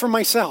expect from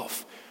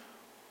myself.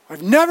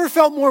 I've never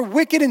felt more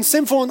wicked and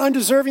sinful and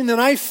undeserving than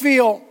I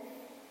feel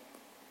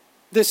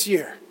this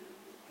year.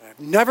 I've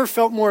never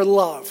felt more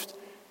loved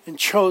and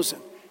chosen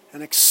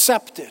and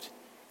accepted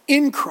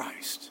in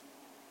Christ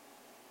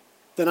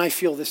than I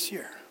feel this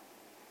year.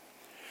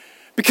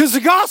 Because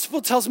the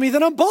gospel tells me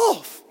that I'm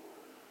both.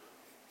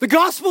 The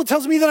gospel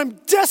tells me that I'm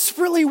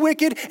desperately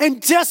wicked and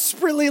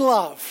desperately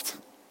loved.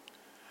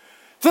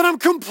 That I'm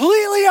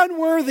completely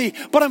unworthy,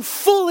 but I'm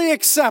fully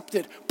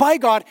accepted by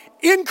God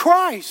in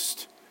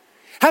Christ,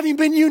 having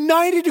been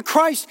united to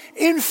Christ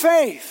in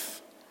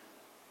faith.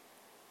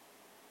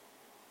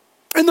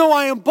 And though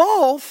I am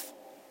both,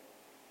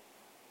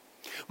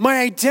 my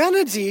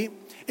identity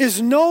is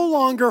no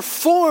longer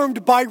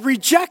formed by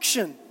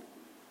rejection.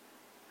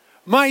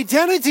 My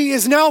identity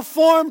is now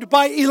formed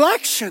by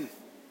election.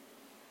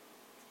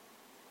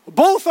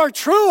 Both are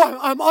true.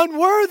 I'm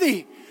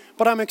unworthy,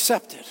 but I'm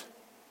accepted.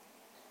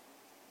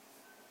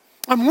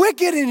 I'm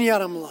wicked and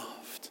yet I'm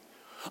loved.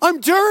 I'm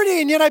dirty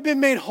and yet I've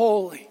been made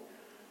holy.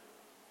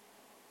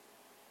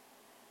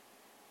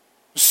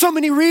 So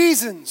many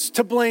reasons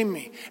to blame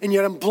me, and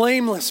yet I'm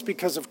blameless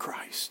because of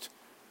Christ.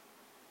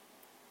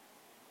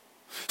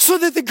 So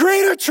that the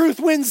greater truth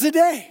wins the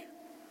day.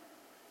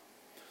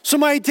 So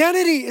my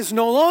identity is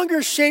no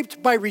longer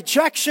shaped by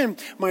rejection.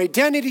 My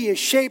identity is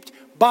shaped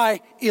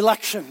by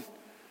election.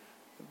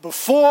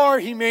 Before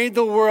he made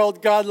the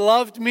world, God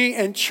loved me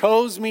and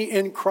chose me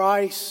in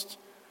Christ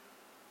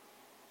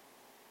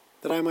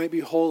that I might be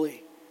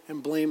holy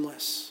and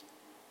blameless.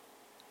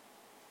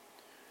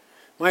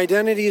 My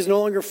identity is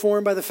no longer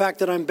formed by the fact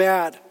that I'm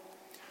bad,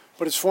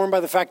 but it's formed by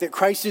the fact that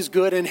Christ is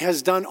good and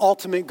has done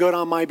ultimate good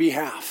on my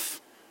behalf.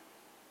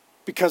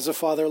 Because the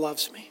Father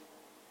loves me.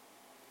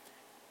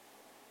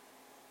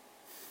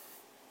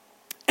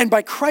 And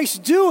by Christ's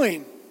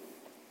doing,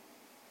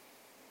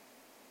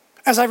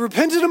 as I've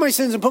repented of my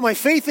sins and put my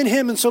faith in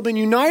him and so been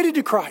united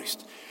to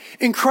Christ,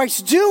 in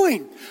Christ's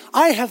doing,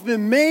 I have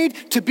been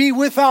made to be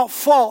without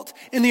fault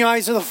in the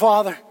eyes of the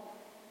Father.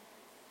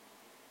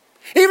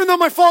 Even though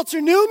my faults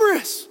are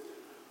numerous,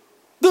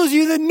 those of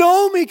you that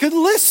know me could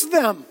list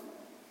them.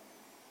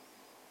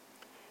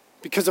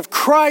 Because of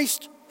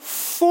Christ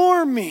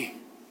for me.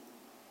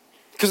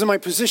 Because of my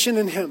position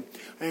in him,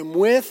 I am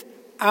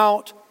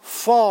without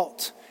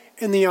fault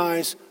in the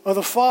eyes of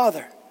the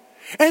Father.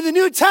 And the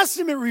New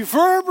Testament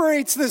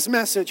reverberates this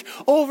message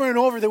over and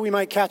over that we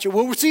might catch it.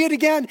 We'll see it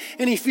again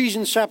in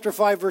Ephesians chapter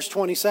 5, verse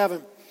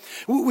 27.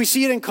 We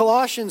see it in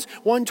Colossians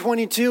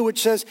 1:22,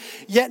 which says,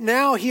 "Yet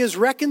now he has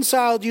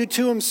reconciled you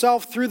to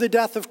himself through the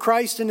death of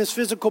Christ in his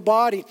physical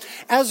body.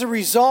 As a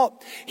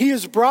result, he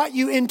has brought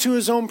you into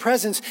his own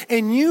presence,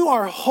 and you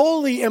are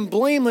holy and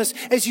blameless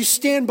as you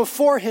stand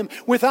before him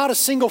without a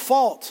single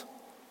fault."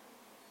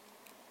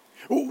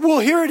 We'll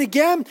hear it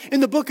again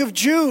in the book of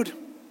Jude.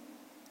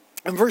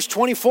 In verse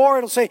 24,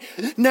 it'll say,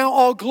 now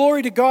all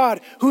glory to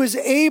God, who is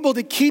able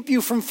to keep you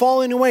from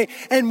falling away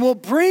and will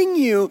bring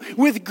you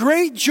with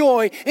great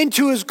joy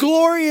into his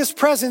glorious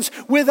presence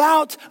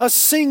without a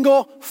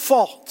single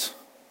fault.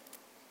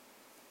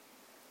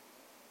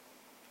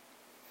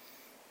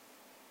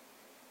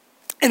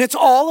 And it's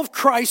all of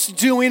Christ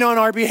doing on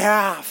our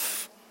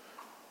behalf.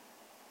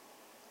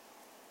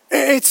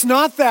 It's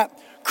not that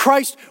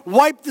Christ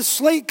wiped the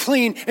slate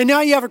clean and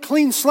now you have a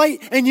clean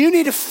slate and you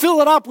need to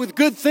fill it up with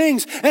good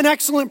things and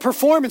excellent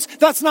performance.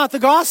 That's not the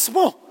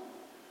gospel.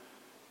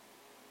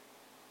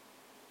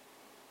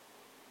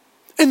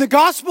 In the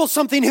gospel,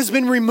 something has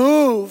been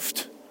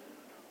removed,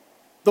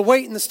 the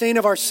weight and the stain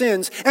of our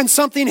sins, and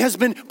something has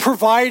been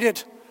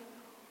provided,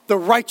 the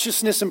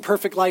righteousness and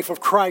perfect life of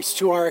Christ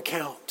to our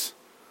account.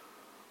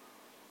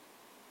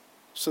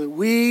 So that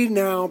we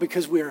now,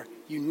 because we are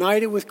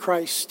united with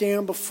Christ,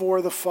 stand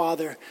before the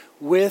Father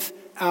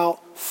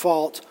without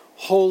fault,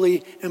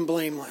 holy and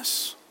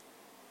blameless.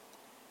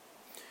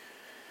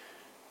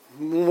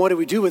 What do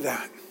we do with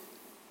that?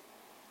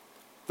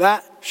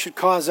 That should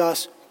cause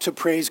us to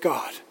praise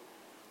God.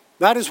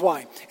 That is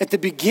why at the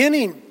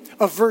beginning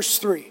of verse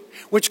 3,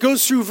 which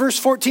goes through verse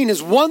 14,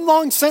 is one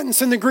long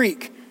sentence in the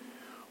Greek.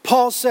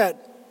 Paul said,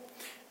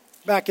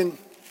 back in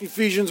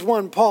Ephesians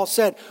 1, Paul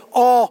said,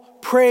 all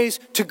praise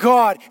to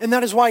God. And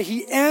that is why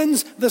he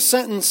ends the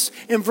sentence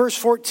in verse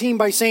 14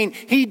 by saying,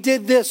 he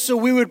did this so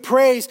we would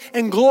praise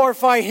and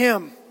glorify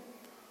him.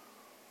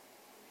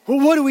 Well,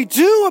 what do we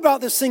do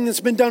about this thing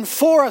that's been done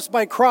for us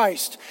by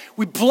Christ?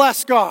 We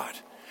bless God.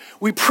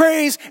 We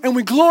praise and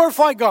we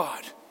glorify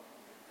God.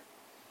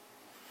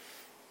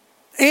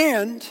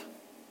 And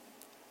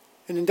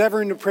in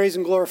endeavoring to praise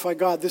and glorify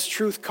God, this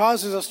truth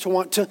causes us to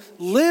want to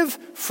live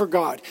for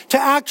God, to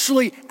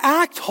actually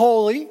act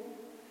holy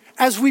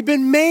as we've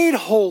been made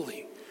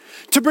holy,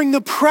 to bring the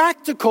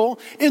practical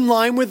in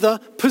line with the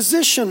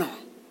positional.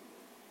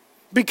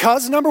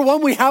 Because, number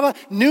one, we have a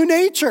new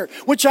nature,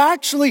 which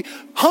actually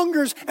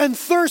hungers and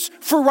thirsts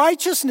for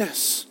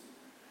righteousness,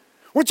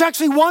 which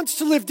actually wants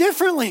to live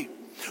differently.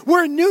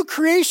 We're a new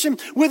creation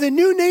with a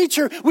new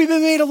nature. We've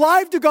been made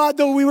alive to God,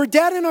 though we were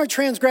dead in our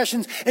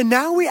transgressions. And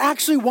now we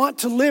actually want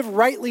to live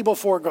rightly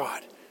before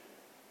God.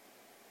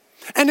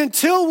 And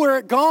until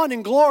we're gone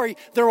in glory,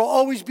 there will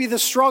always be the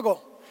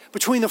struggle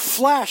between the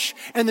flesh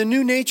and the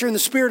new nature and the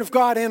Spirit of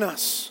God in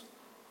us.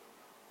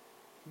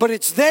 But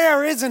it's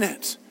there, isn't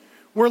it?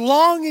 We're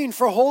longing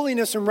for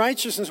holiness and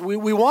righteousness. We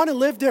want to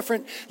live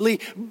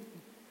differently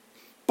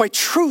by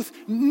truth,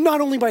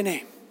 not only by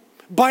name,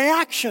 by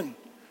action,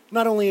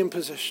 not only in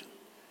position.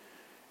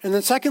 And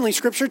then secondly,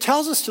 Scripture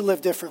tells us to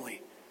live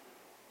differently.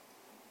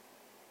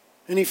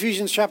 In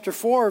Ephesians chapter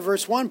 4,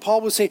 verse 1,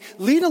 Paul would say,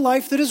 lead a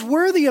life that is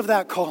worthy of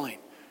that calling.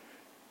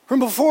 From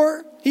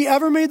before he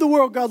ever made the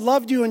world, God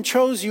loved you and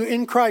chose you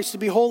in Christ to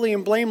be holy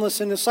and blameless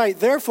in his sight.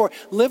 Therefore,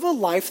 live a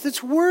life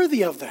that's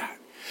worthy of that.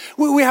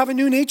 We have a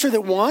new nature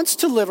that wants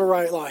to live a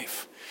right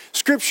life.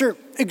 Scripture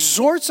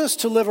exhorts us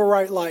to live a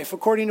right life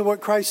according to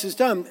what Christ has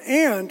done.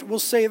 And we'll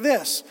say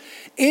this,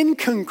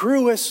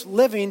 incongruous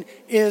living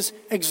is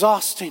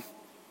exhausting.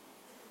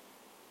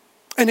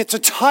 And it's a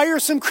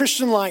tiresome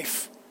Christian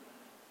life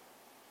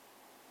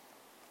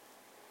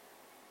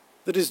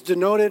that is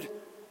denoted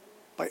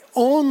by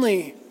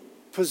only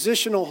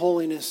positional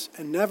holiness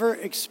and never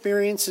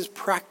experiences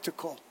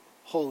practical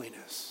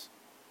holiness.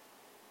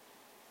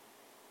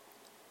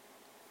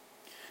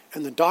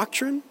 And the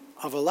doctrine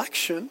of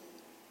election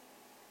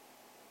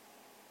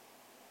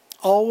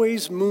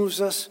always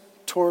moves us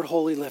toward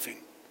holy living.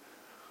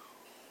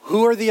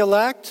 Who are the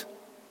elect?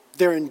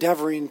 They're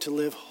endeavoring to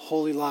live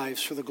holy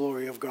lives for the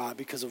glory of God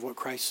because of what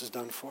Christ has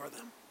done for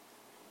them.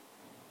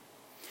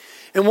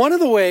 And one of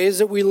the ways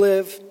that we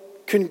live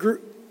in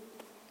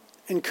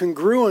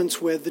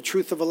congruence with the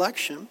truth of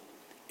election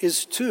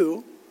is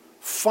to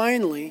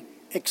finally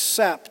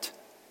accept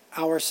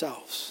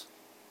ourselves.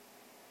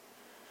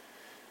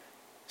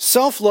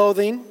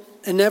 Self-loathing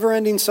and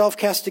never-ending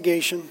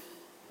self-castigation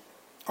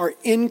are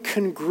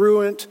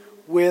incongruent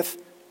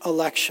with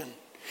election.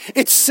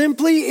 It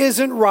simply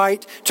isn't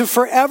right to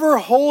forever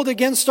hold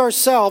against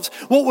ourselves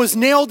what was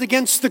nailed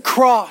against the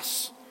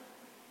cross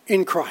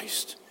in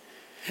Christ.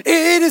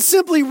 It is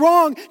simply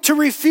wrong to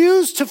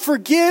refuse to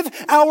forgive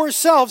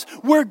ourselves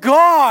where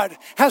God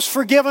has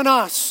forgiven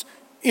us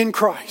in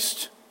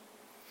Christ.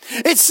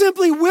 It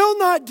simply will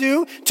not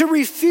do to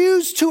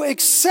refuse to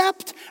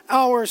accept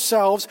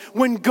ourselves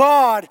when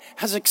God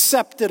has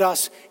accepted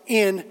us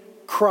in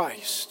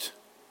Christ.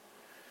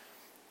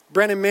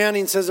 Brennan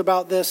Manning says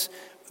about this,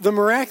 the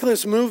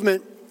miraculous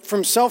movement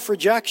from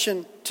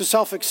self-rejection to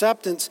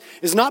self-acceptance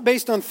is not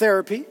based on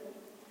therapy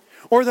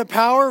or the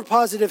power of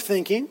positive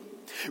thinking.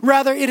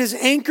 Rather, it is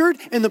anchored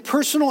in the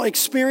personal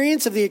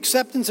experience of the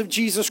acceptance of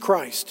Jesus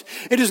Christ.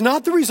 It is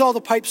not the result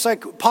of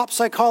pop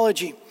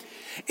psychology.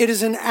 It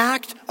is an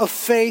act of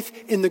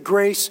faith in the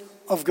grace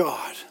of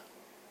God.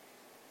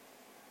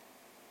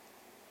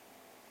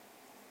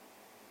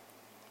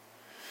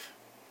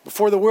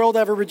 Before the world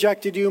ever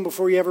rejected you and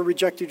before you ever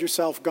rejected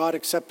yourself, God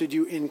accepted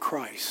you in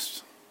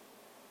Christ.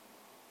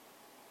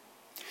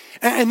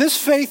 And this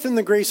faith in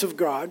the grace of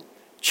God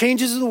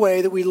changes the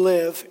way that we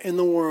live in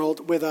the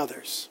world with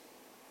others.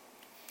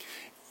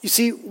 You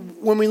see,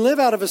 when we live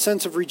out of a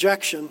sense of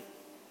rejection,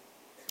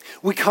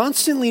 we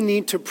constantly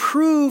need to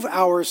prove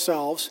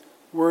ourselves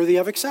worthy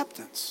of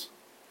acceptance.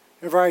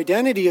 If our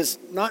identity is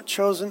not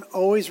chosen,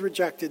 always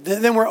rejected,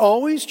 then we're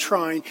always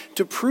trying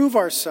to prove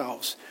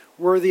ourselves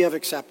worthy of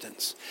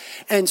acceptance.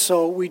 And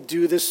so we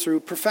do this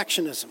through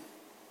perfectionism,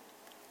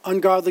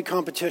 ungodly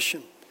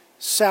competition,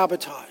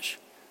 sabotage,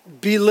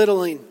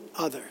 belittling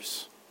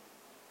others.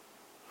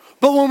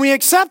 But when we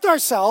accept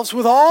ourselves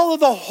with all of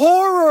the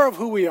horror of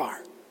who we are,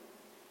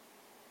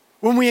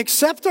 when we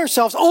accept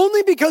ourselves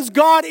only because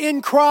God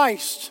in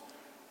Christ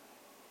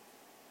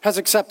has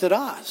accepted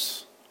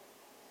us,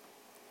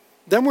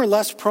 then we're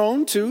less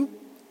prone to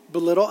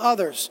belittle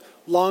others,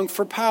 long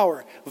for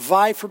power,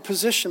 vie for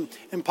position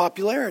and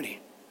popularity.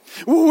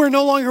 We're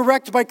no longer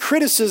wrecked by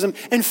criticism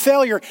and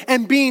failure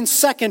and being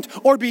second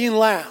or being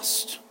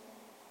last.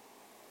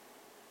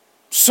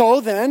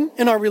 So then,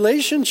 in our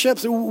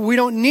relationships, we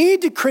don't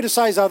need to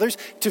criticize others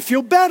to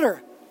feel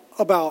better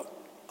about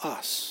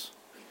us.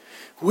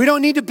 We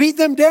don't need to beat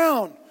them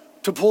down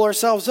to pull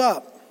ourselves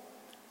up.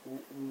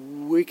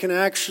 We can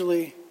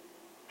actually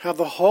have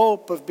the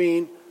hope of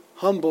being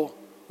humble,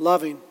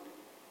 loving,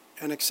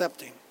 and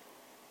accepting.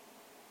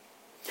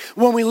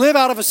 When we live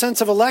out of a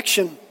sense of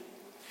election,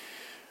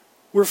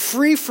 we're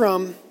free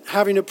from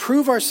having to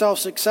prove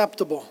ourselves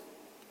acceptable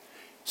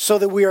so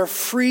that we are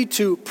free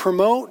to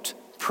promote,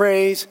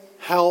 praise,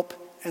 help,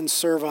 and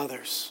serve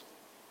others.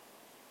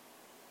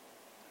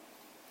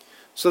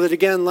 So that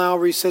again,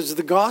 Lowry says,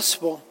 the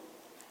gospel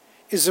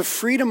is the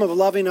freedom of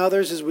loving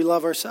others as we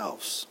love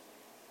ourselves.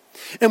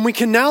 And we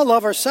can now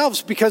love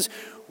ourselves because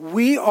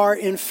we are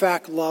in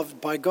fact loved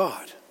by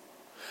God.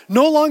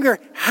 No longer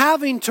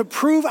having to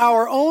prove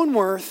our own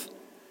worth,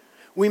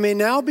 we may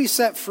now be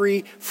set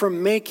free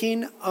from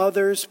making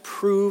others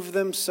prove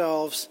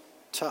themselves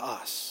to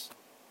us.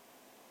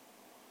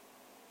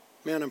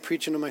 Man, I'm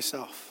preaching to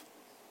myself.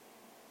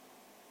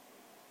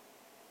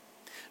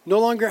 No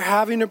longer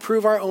having to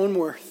prove our own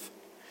worth,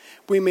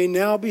 we may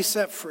now be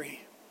set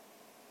free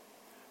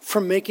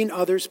from making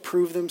others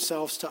prove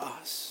themselves to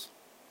us.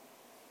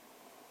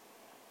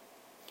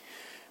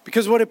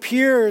 Because what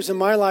appears in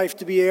my life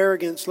to be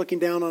arrogance, looking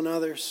down on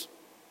others,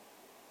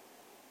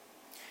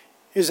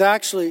 is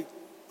actually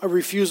a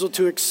refusal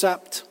to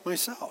accept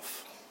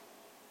myself.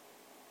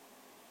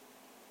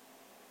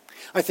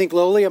 I think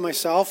lowly of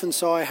myself, and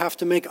so I have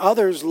to make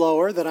others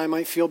lower that I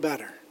might feel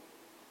better.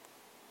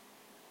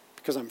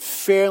 Because I'm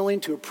failing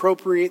to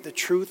appropriate the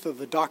truth of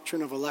the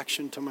doctrine of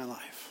election to my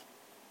life.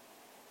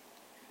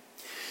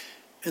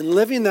 And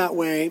living that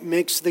way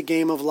makes the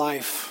game of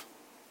life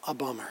a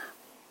bummer.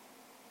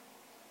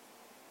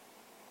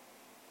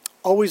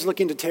 Always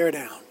looking to tear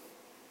down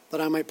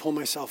that I might pull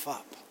myself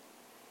up.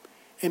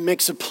 It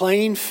makes a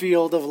playing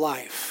field of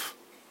life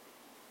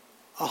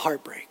a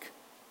heartbreak,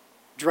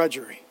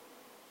 drudgery,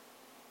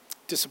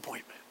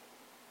 disappointment.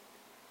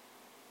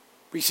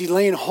 We see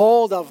laying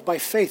hold of by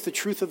faith the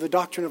truth of the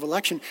doctrine of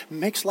election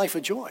makes life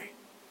a joy.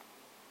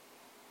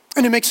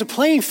 And it makes a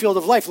playing field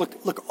of life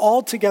look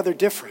altogether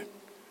different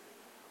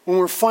when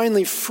we're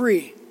finally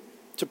free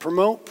to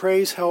promote,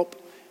 praise,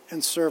 help,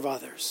 and serve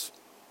others.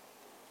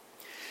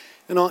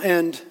 And I'll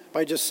end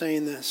by just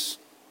saying this.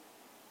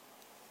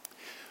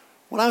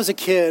 When I was a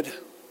kid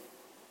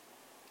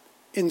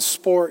in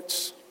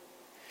sports,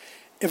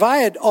 if I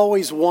had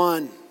always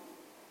won,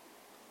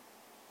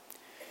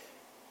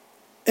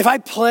 if I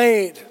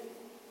played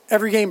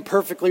every game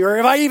perfectly, or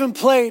if I even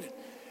played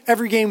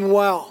every game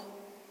well,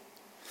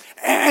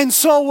 and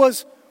so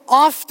was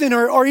often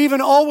or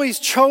even always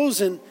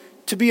chosen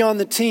to be on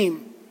the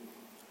team,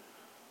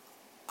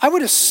 I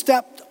would have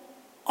stepped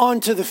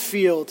onto the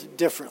field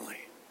differently.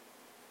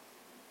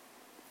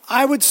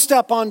 I would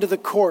step onto the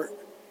court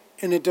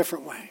in a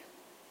different way.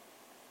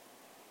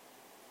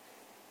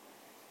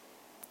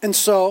 And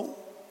so,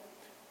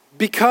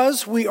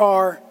 because we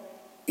are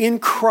in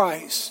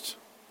Christ,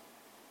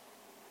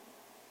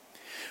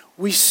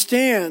 we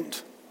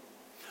stand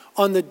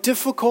on the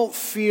difficult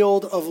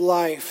field of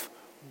life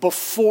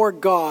before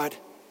God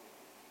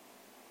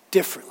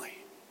differently.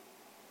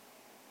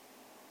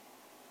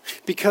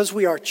 Because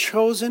we are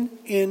chosen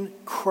in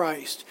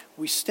Christ,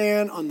 we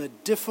stand on the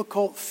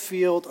difficult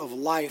field of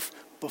life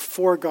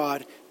before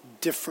God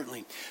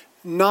differently.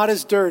 Not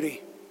as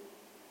dirty,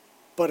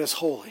 but as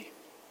holy.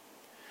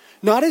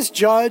 Not as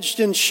judged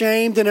and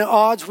shamed and at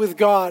odds with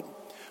God,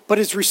 but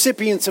as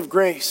recipients of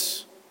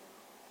grace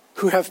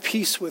who have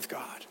peace with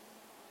God.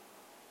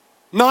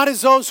 Not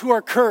as those who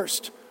are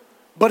cursed,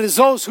 but as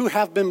those who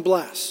have been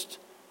blessed.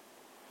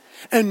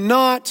 And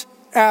not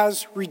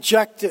as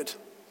rejected,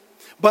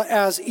 but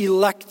as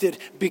elected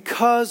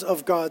because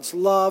of God's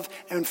love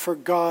and for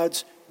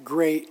God's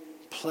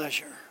great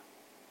pleasure.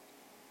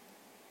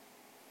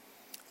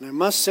 And I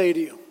must say to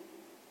you,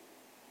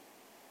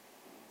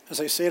 as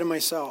I say to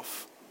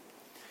myself,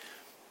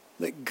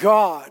 that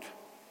God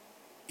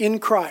in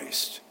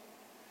Christ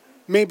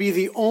may be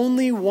the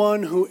only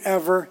one who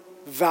ever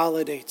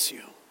validates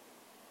you.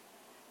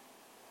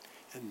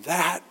 And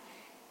that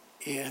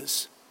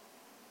is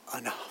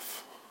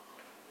enough.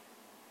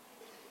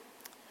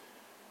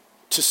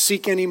 To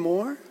seek any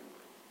more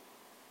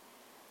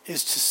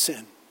is to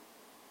sin.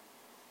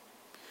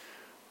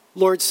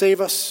 Lord,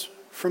 save us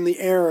from the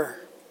error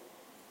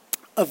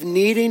of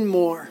needing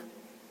more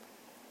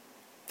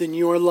than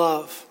your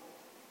love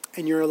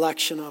and your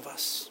election of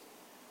us.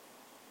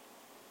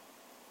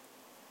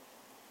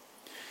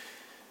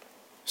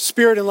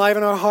 Spirit,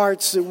 enliven our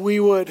hearts that we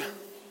would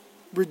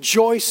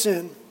rejoice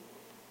in,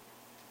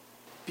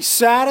 be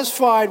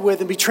satisfied with,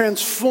 and be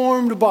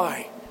transformed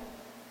by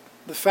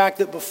the fact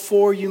that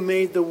before you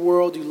made the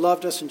world, you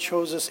loved us and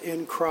chose us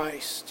in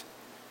Christ,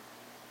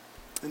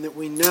 and that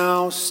we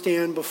now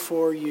stand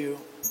before you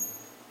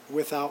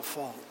without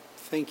fault.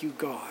 Thank you,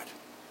 God.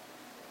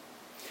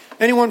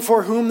 Anyone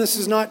for whom this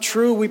is not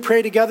true, we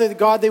pray together that,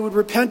 God, they would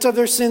repent of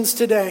their sins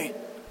today.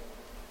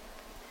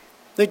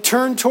 They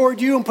turn toward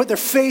you and put their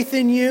faith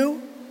in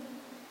you.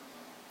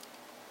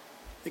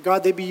 That,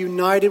 God, they be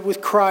united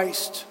with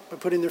Christ by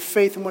putting their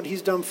faith in what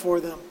he's done for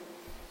them.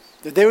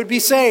 That they would be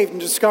saved and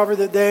discover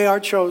that they are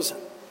chosen.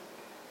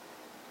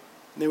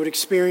 And they would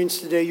experience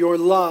today your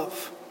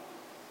love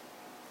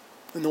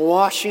and the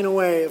washing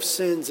away of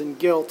sins and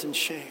guilt and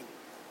shame.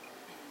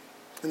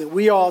 And that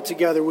we all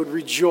together would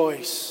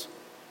rejoice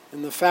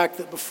in the fact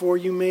that before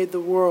you made the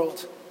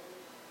world,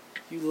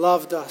 you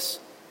loved us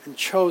and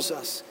chose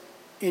us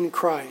in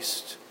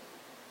Christ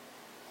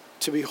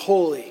to be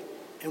holy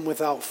and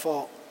without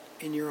fault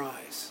in your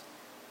eyes.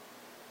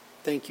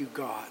 Thank you,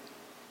 God.